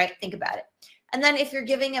 right? Think about it. And then if you're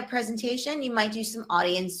giving a presentation, you might do some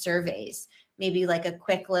audience surveys, maybe like a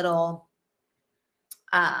quick little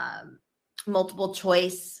multiple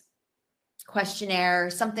choice questionnaire,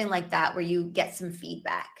 something like that, where you get some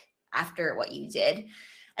feedback after what you did.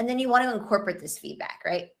 And then you want to incorporate this feedback,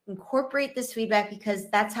 right? Incorporate this feedback because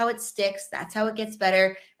that's how it sticks. That's how it gets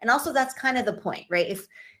better. And also that's kind of the point, right? If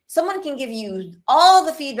someone can give you all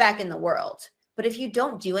the feedback in the world, but if you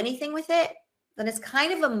don't do anything with it, then it's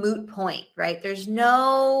kind of a moot point, right? There's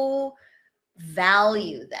no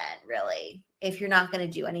value then really, if you're not going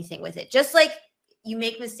to do anything with it. Just like you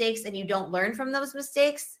make mistakes and you don't learn from those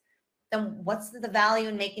mistakes, then what's the value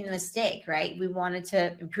in making the mistake, right? We wanted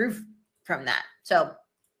to improve from that. So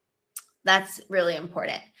that's really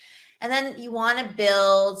important. And then you want to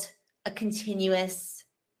build a continuous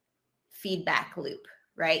feedback loop,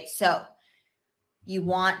 right? So you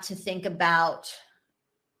want to think about,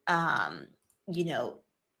 you know,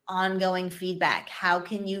 ongoing feedback. How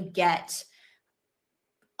can you get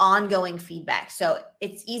ongoing feedback? So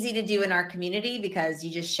it's easy to do in our community because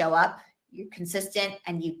you just show up, you're consistent,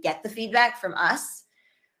 and you get the feedback from us.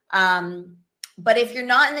 But if you're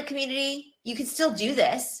not in the community, you can still do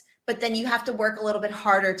this, but then you have to work a little bit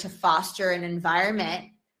harder to foster an environment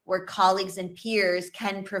where colleagues and peers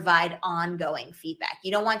can provide ongoing feedback.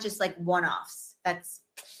 You don't want just like one-offs. That's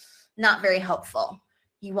not very helpful.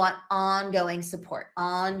 You want ongoing support,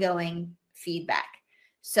 ongoing feedback.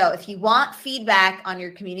 So if you want feedback on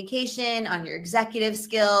your communication, on your executive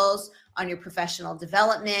skills, on your professional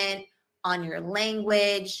development, on your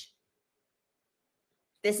language,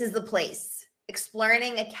 this is the place.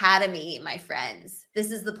 Exploring Academy, my friends.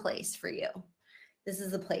 This is the place for you. This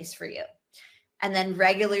is the place for you. And then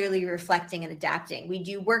regularly reflecting and adapting. We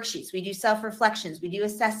do worksheets, we do self-reflections, we do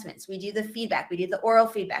assessments, we do the feedback, we do the oral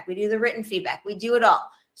feedback, we do the written feedback, we do it all.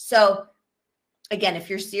 So again, if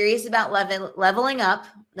you're serious about leveling up,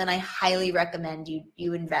 then I highly recommend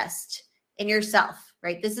you invest in yourself,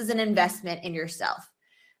 right? This is an investment in yourself.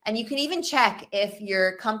 And you can even check if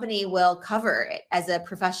your company will cover it as a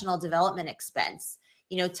professional development expense.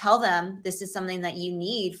 Tell them this is something that you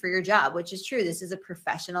need for your job, which is true. This is a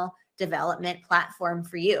professional development platform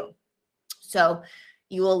for you. So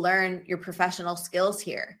you will learn your professional skills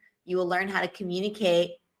here. You will learn how to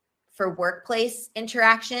communicate for workplace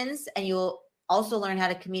interactions, and you will also learn how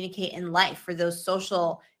to communicate in life for those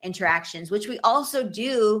social interactions, which we also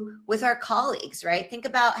do with our colleagues, right? Think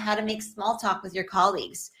about how to make small talk with your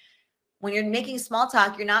colleagues. When you're making small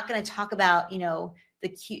talk, you're not going to talk about, the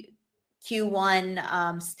Q1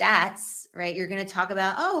 stats, right? You're going to talk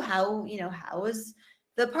about, how was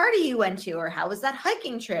the party you went to, or how was that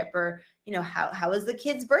hiking trip, or, how was the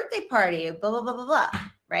kid's birthday party, blah, blah, blah, blah, blah,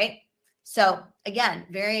 right? So again,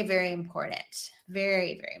 very, very important.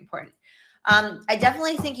 Very, very important. I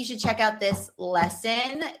definitely think you should check out this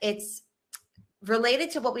lesson. It's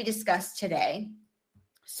related to what we discussed today.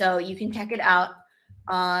 So you can check it out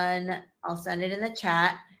I'll send it in the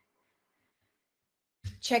chat.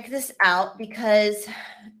 Check this out, because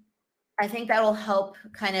I think that will help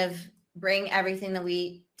kind of bring everything that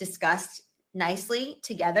we discussed nicely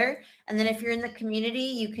together. And then if you're in the community,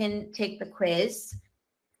 you can take the quiz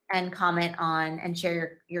and comment on and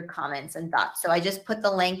share your comments and thoughts. So I just put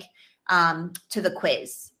the link to the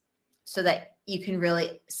quiz so that you can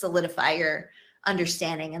really solidify your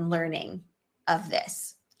understanding and learning of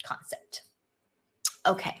this concept.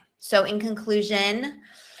 Okay, so in conclusion,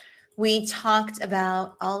 we talked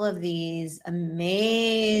about all of these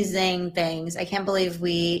amazing things. I can't believe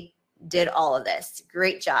we did all of this.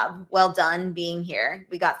 Great job. Well done being here.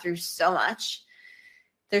 We got through so much.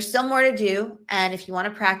 There's still more to do. And if you want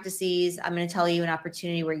to practice these, I'm going to tell you an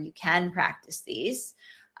opportunity where you can practice these.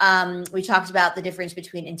 We talked about the difference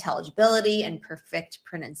between intelligibility and perfect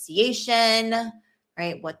pronunciation,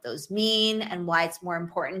 right? What those mean and why it's more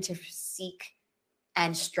important to seek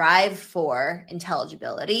and strive for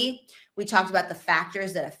intelligibility. We talked about the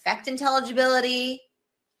factors that affect intelligibility,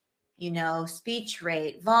 speech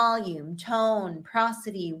rate, volume, tone,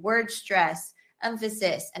 prosody, word stress,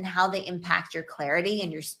 emphasis, and how they impact your clarity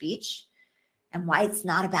in your speech, and why it's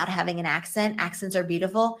not about having an accent. Accents are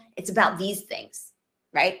beautiful. It's about these things,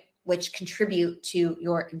 right? Which contribute to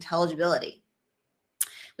your intelligibility.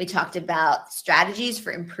 We talked about strategies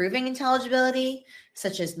for improving intelligibility,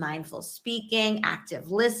 such as mindful speaking, active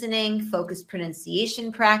listening, focused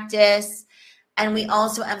pronunciation practice. And we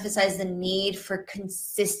also emphasize the need for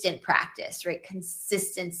consistent practice, right?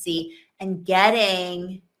 Consistency and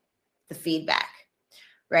getting the feedback,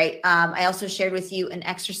 right? I also shared with you an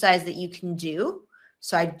exercise that you can do.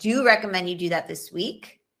 So I do recommend you do that this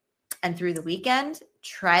week and through the weekend.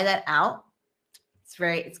 Try that out.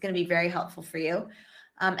 It's going to be very helpful for you.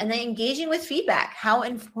 And then engaging with feedback, how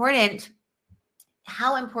important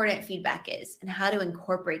feedback is and how to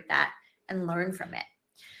incorporate that and learn from it.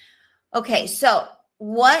 Okay, so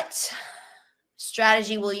what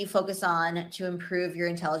strategy will you focus on to improve your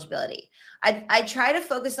intelligibility? I try to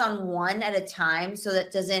focus on one at a time so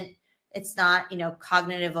that it's not,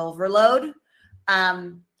 cognitive overload.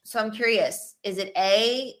 So I'm curious, is it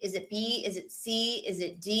A, is it B, is it C, is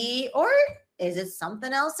it D, or is it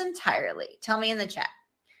something else entirely? Tell me in the chat.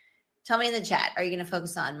 Are you going to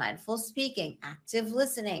focus on mindful speaking, active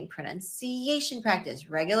listening, pronunciation practice,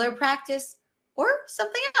 regular practice, or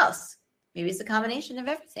something else? Maybe it's a combination of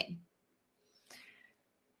everything.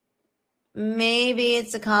 Maybe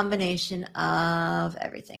it's a combination of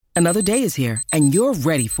everything. Another day is here, and you're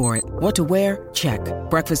ready for it. What to wear? Check.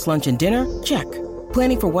 Breakfast, lunch, and dinner? Check.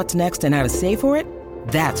 Planning for what's next and how to save for it?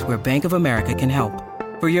 That's where Bank of America can help.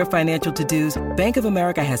 For your financial to-dos, Bank of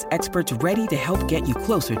America has experts ready to help get you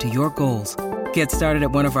closer to your goals. Get started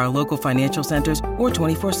at one of our local financial centers or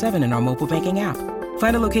 24/7 in our mobile banking app.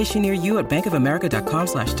 Find a location near you at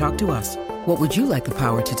bankofamerica.com/talktous. What would you like the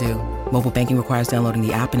power to do? Mobile banking requires downloading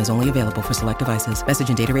the app and is only available for select devices. Message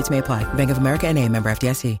and data rates may apply. Bank of America NA, member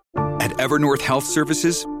FDIC. At Evernorth Health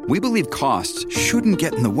Services, we believe costs shouldn't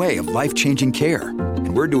get in the way of life-changing care.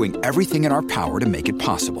 And we're doing everything in our power to make it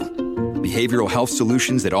possible. Behavioral health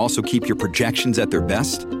solutions that also keep your projections at their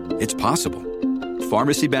best? It's possible.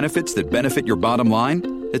 Pharmacy benefits that benefit your bottom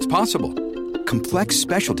line? It's possible. Complex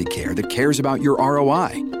specialty care that cares about your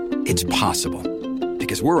ROI? It's possible.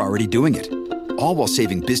 Because we're already doing it. All while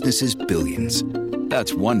saving businesses billions.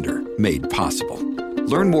 That's Wonder made possible.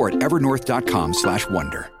 Learn more at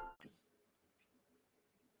evernorth.com/wonder.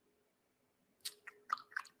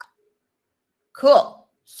 Cool.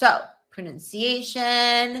 So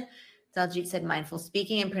pronunciation. Daljit said mindful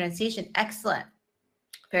speaking and pronunciation. Excellent.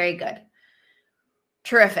 Very good.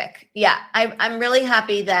 Terrific. Yeah, I'm really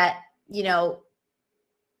happy that, you're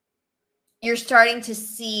starting to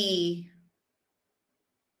see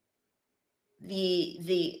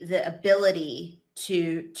the ability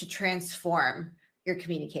to transform your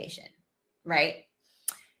communication, right?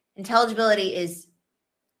 Intelligibility is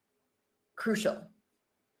crucial.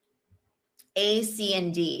 A, C,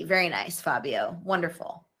 and D. Very nice, Fabio.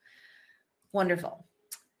 Wonderful. Wonderful.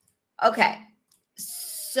 Okay.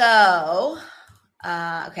 So,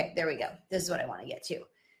 okay, there we go. This is what I want to get to.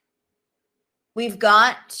 We've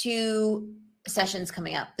got 2 sessions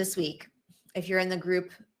coming up this week. If you're in the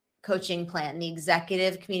group coaching plan, the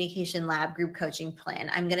Executive Communication Lab group coaching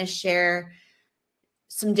plan, I'm going to share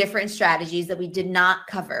some different strategies that we did not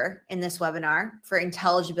cover in this webinar for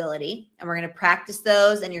intelligibility. And we're going to practice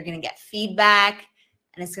those, and you're going to get feedback,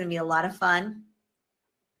 and it's going to be a lot of fun.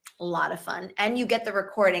 A lot of fun. And you get the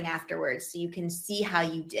recording afterwards so you can see how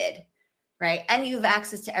you did, right? And you have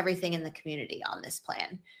access to everything in the community on this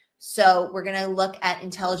plan. So we're going to look at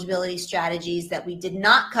intelligibility strategies that we did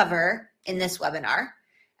not cover in this webinar,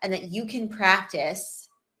 and that you can practice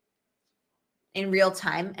in real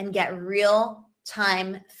time and get real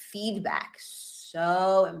time feedback.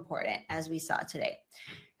 So important, as we saw today.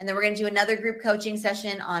 And then we're going to do another group coaching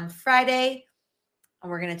session on Friday. And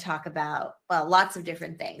we're going to talk about, well, lots of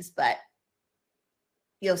different things, but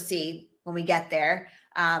you'll see when we get there.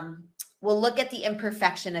 We'll look at the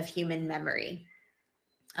imperfection of human memory,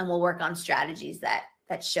 and we'll work on strategies that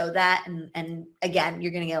show that. And again,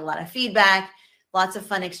 you're going to get a lot of feedback, lots of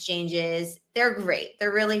fun exchanges. They're great.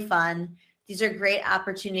 They're really fun. These are great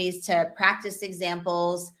opportunities to practice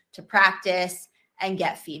examples, to practice and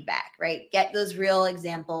get feedback, right? Get those real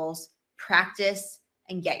examples, practice,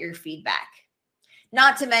 and get your feedback.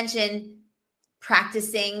 Not to mention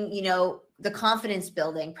practicing, the confidence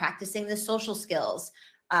building, practicing the social skills.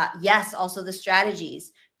 Yes, also the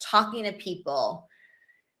strategies, talking to people,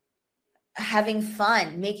 having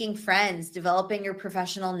fun, making friends, developing your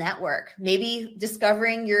professional network, maybe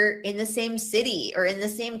discovering you're in the same city or in the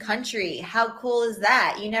same country. How cool is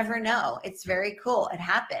that? You never know. It's very cool. It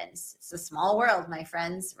happens. It's a small world, my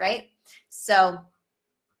friends, right? So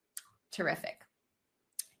terrific.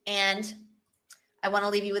 And I want to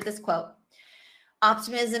leave you with this quote.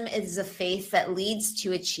 Optimism is a faith that leads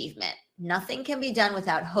to achievement. Nothing can be done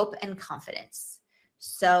without hope and confidence.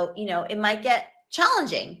 So, it might get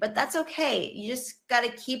challenging, but that's okay. You just got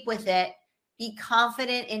to keep with it. Be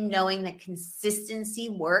confident in knowing that consistency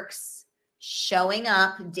works. Showing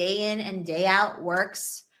up day in and day out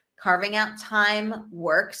works. Carving out time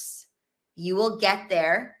works. You will get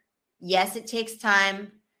there. Yes, it takes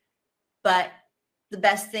time, but the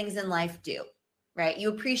best things in life do, right? You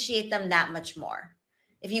appreciate them that much more.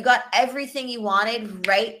 If you got everything you wanted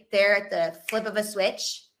right there at the flip of a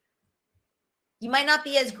switch, you might not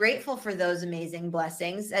be as grateful for those amazing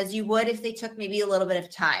blessings as you would if they took maybe a little bit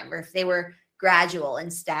of time, or if they were gradual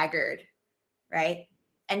and staggered, right?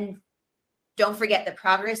 And don't forget that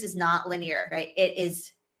progress is not linear, right? It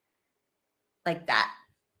is like that.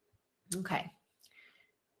 Okay.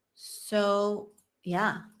 So,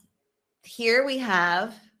 yeah. Here we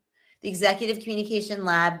have the Executive Communication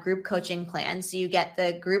Lab group coaching plan. So you get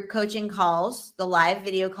the group coaching calls, the live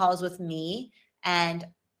video calls with me and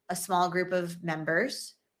a small group of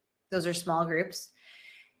members. Those are small groups.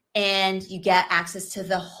 And you get access to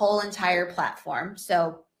the whole entire platform.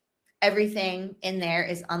 So everything in there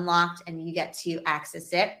is unlocked and you get to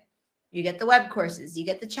access it. You get the web courses, you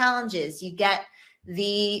get the challenges, you get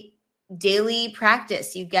the daily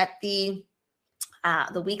practice, you get the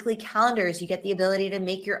weekly calendars, you get the ability to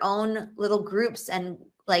make your own little groups and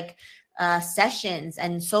sessions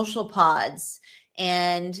and social pods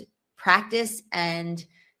and practice and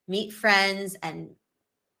meet friends and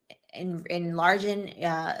enlarge and,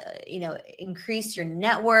 increase your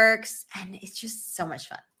networks. And it's just so much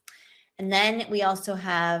fun. And then we also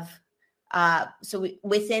have,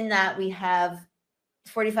 within that, we have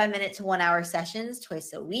 45-minute to 1-hour sessions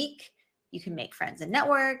twice a week. You can make friends and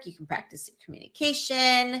network. You can practice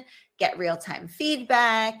communication, get real-time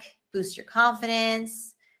feedback, boost your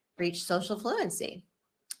confidence, reach social fluency.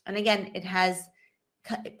 And again, it has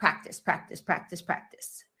practice,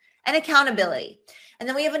 and accountability. And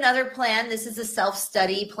then we have another plan. This is a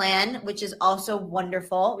self-study plan, which is also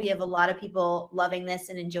wonderful. We have a lot of people loving this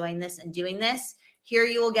and enjoying this and doing this. Here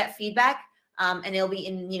you will get feedback, and it'll be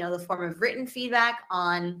in, the form of written feedback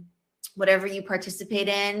on whatever you participate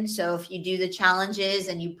in. So if you do the challenges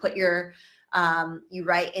and you put your, you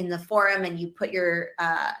write in the forum and you put your,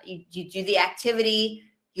 you do the activity,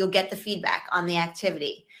 you'll get the feedback on the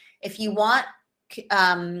activity. If you want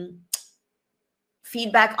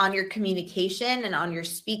feedback on your communication and on your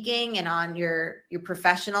speaking and on your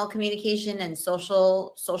professional communication and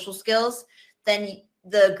social skills, then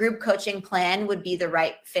the group coaching plan would be the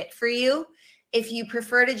right fit for you. If you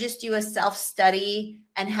prefer to just do a self-study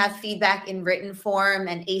and have feedback in written form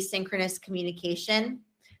and asynchronous communication,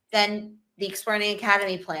 then the Exploring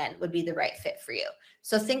Academy plan would be the right fit for you.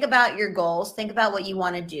 So think about your goals. Think about what you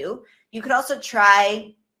want to do. You could also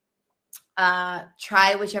try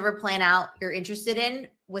whichever plan out you're interested in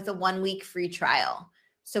with a 1-week free trial.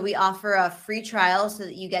 So we offer a free trial so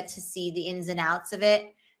that you get to see the ins and outs of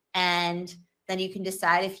it. And then you can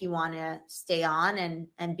decide if you want to stay on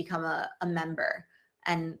and become a member.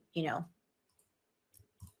 And,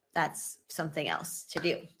 that's something else to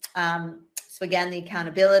do. So again, the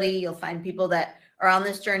accountability, you'll find people that are on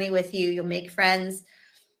this journey with you. You'll make friends.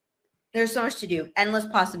 There's so much to do, endless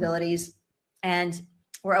possibilities. And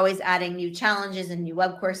we're always adding new challenges and new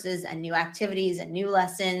web courses and new activities and new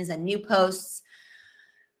lessons and new posts.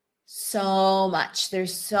 So much.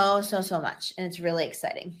 There's so much. And it's really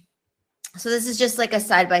exciting. So this is just like a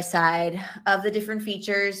side-by-side of the different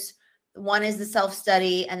features. One is the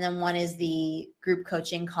self-study, and then one is the group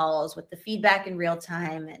coaching calls with the feedback in real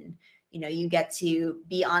time. And, you get to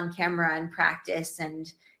be on camera and practice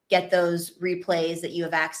and get those replays that you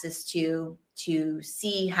have access to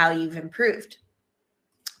see how you've improved,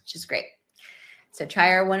 which is great. So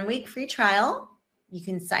try our 1-week free trial. You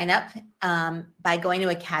can sign up by going to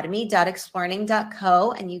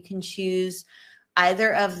academy.exploring.co, and you can choose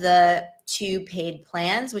either of the 2 paid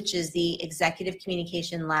plans, which is the Executive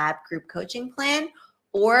Communication Lab Group Coaching Plan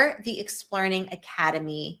or the Exploring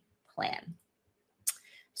Academy plan.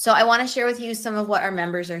 So I want to share with you some of what our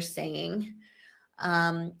members are saying.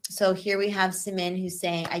 So here we have Simin who's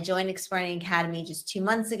saying, I joined Exploring Academy just 2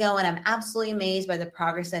 months ago, and I'm absolutely amazed by the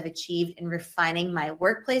progress I've achieved in refining my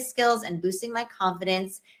workplace skills and boosting my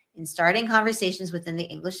confidence in starting conversations within the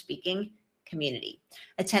English-speaking community.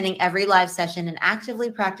 Attending every live session and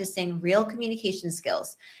actively practicing real communication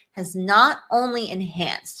skills has not only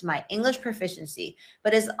enhanced my English proficiency,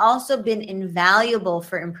 but has also been invaluable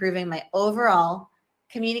for improving my overall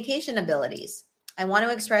communication abilities. I want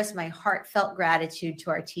to express my heartfelt gratitude to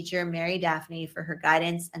our teacher, Mary Daphne, for her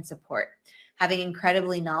guidance and support. Having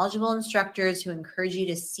incredibly knowledgeable instructors who encourage you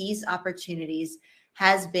to seize opportunities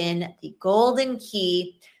has been the golden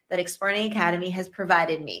key that Exploring Academy has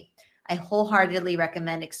provided me. I wholeheartedly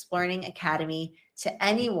recommend Exploring Academy to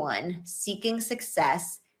anyone seeking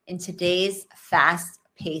success in today's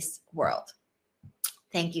fast-paced world.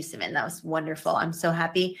 Thank you, Simin. That was wonderful. I'm so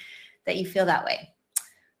happy that you feel that way.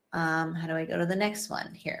 How do I go to the next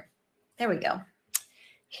one here? There we go.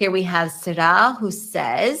 Here we have Sarah, who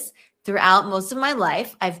says, throughout most of my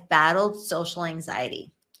life, I've battled social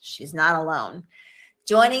anxiety. She's not alone.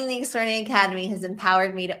 Joining the Exploring Academy has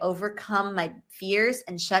empowered me to overcome my fears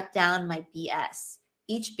and shut down my BS.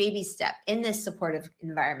 Each baby step in this supportive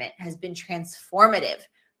environment has been transformative,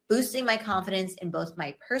 boosting my confidence in both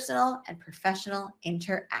my personal and professional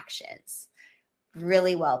interactions.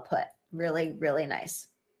 Really well put. Really, really nice.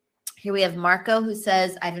 Here we have Marco, who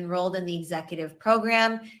says, I've enrolled in the executive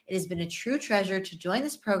program. It has been a true treasure to join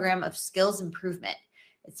this program of skills improvement.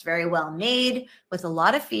 It's very well made with a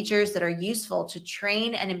lot of features that are useful to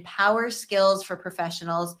train and empower skills for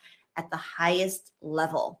professionals at the highest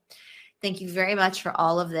level. Thank you very much for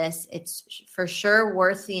all of this. It's for sure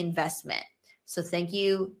worth the investment. So thank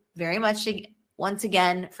you very much once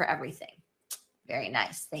again for everything. Very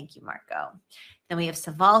nice. Thank you, Marco. Then we have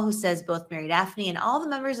Saval, who says both Mary Daphne and all the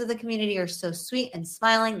members of the community are so sweet and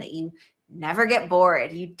smiling that you never get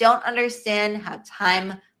bored. You don't understand how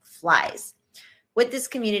time flies. With this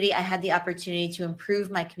community, I had the opportunity to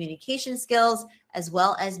improve my communication skills as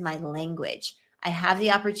well as my language. I have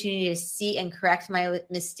the opportunity to see and correct my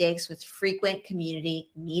mistakes with frequent community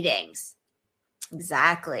meetings.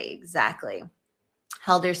 Exactly.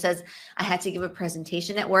 Helder says, I had to give a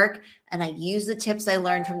presentation at work and I used the tips I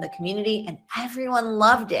learned from the community and everyone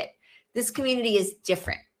loved it. This community is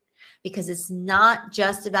different because it's not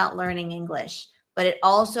just about learning English, but it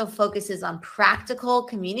also focuses on practical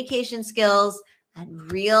communication skills,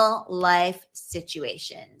 and real life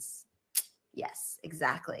situations. Yes,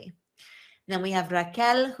 exactly. And then we have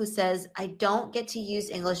Raquel, who says, I don't get to use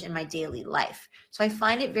English in my daily life. So I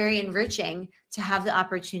find it very enriching to have the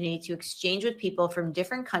opportunity to exchange with people from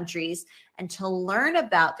different countries and to learn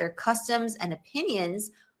about their customs and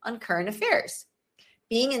opinions on current affairs.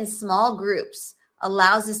 Being in small groups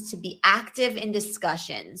allows us to be active in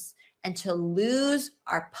discussions and to lose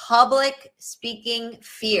our public speaking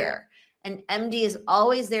fear. And MD is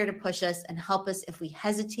always there to push us and help us if we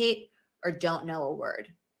hesitate or don't know a word.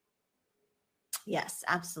 Yes,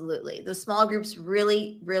 absolutely. Those small groups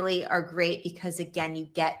really, really are great because, again, you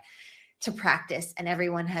get to practice and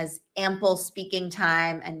everyone has ample speaking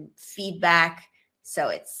time and feedback. So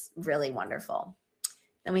it's really wonderful.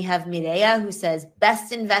 Then we have Mireya, who says,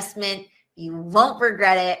 best investment. You won't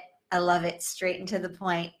regret it. I love it. Straight and to the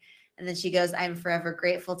point. And then she goes, I'm forever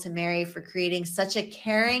grateful to Mary for creating such a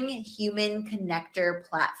caring human connector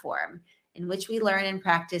platform in which we learn and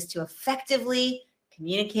practice to effectively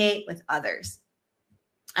communicate with others.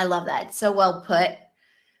 I love that. It's so well put,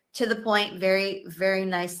 to the point, very, very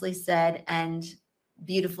nicely said, and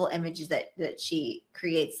beautiful images that she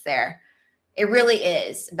creates there. It really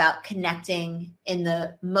is about connecting in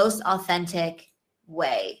the most authentic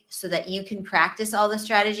way so that you can practice all the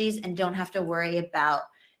strategies and don't have to worry about,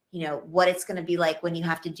 what it's going to be like when you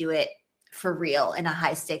have to do it for real in a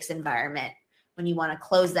high stakes environment, when you want to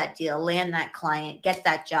close that deal, land that client, get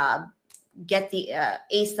that job, get the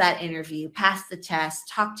ace that interview, pass the test,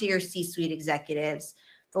 talk to your C-suite executives.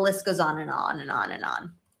 The list goes on and on and on and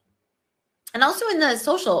on. And also in the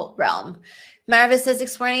social realm, Marva says,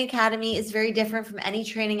 Exploring Academy is very different from any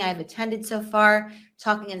training I've attended so far.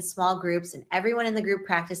 Talking in small groups and everyone in the group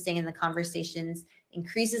practicing in the conversations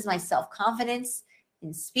increases my self-confidence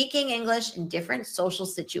in speaking English in different social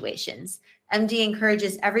situations. MD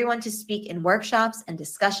encourages everyone to speak in workshops and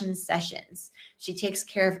discussion sessions. She takes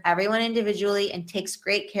care of everyone individually and takes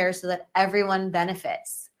great care so that everyone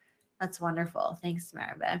benefits. That's wonderful. Thanks,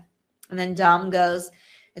 Maribel. And then Dom goes,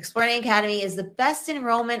 Exploring Academy is the best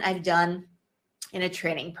enrollment I've done in a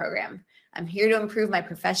training program. I'm here to improve my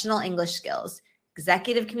professional English skills,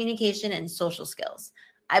 executive communication, and social skills.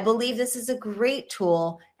 I believe this is a great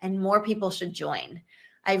tool and more people should join.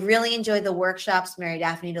 I really enjoy the workshops Mary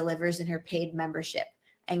Daphne delivers in her paid membership.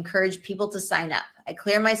 I encourage people to sign up. I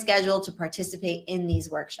clear my schedule to participate in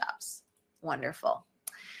these workshops. Wonderful.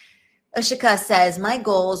 Ushika says, my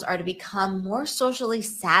goals are to become more socially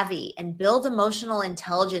savvy and build emotional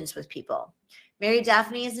intelligence with people. Mary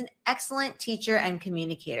Daphne is an excellent teacher and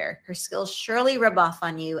communicator. Her skills surely rub off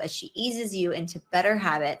on you as she eases you into better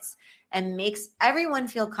habits and makes everyone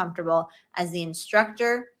feel comfortable as the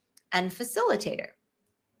instructor and facilitator.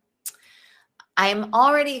 I am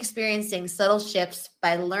already experiencing subtle shifts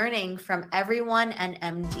by learning from everyone and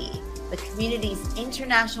MD. The community's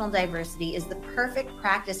international diversity is the perfect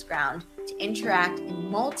practice ground to interact in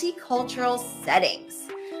multicultural settings.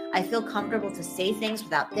 I feel comfortable to say things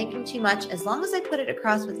without thinking too much as long as I put it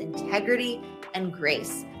across with integrity and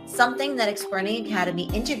grace, something that Exploring Academy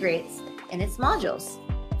integrates in its modules.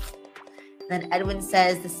 Then Edwin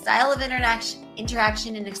says, the style of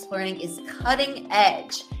interaction in Exploring is cutting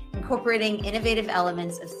edge, incorporating innovative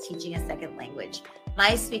elements of teaching a second language.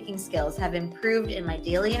 My speaking skills have improved in my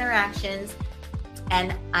daily interactions,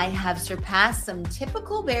 and I have surpassed some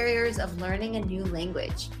typical barriers of learning a new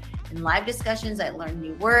language. In live discussions, I learn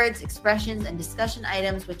new words, expressions, and discussion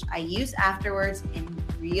items, which I use afterwards in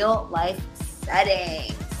real life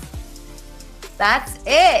settings. That's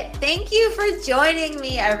it. Thank you for joining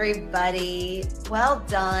me, everybody. Well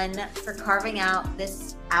done for carving out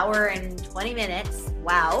this hour and 20 minutes.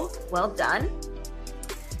 Wow, well done.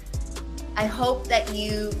 I hope that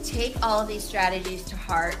you take all of these strategies to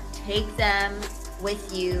heart, take them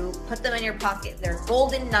with you, put them in your pocket. They're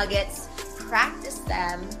golden nuggets. Practice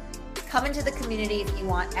them. Come into the community if you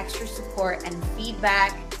want extra support and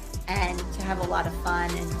feedback and to have a lot of fun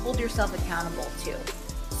and hold yourself accountable too.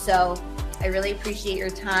 So I really appreciate your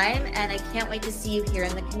time and I can't wait to see you here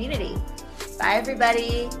in the community. Bye,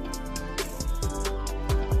 everybody.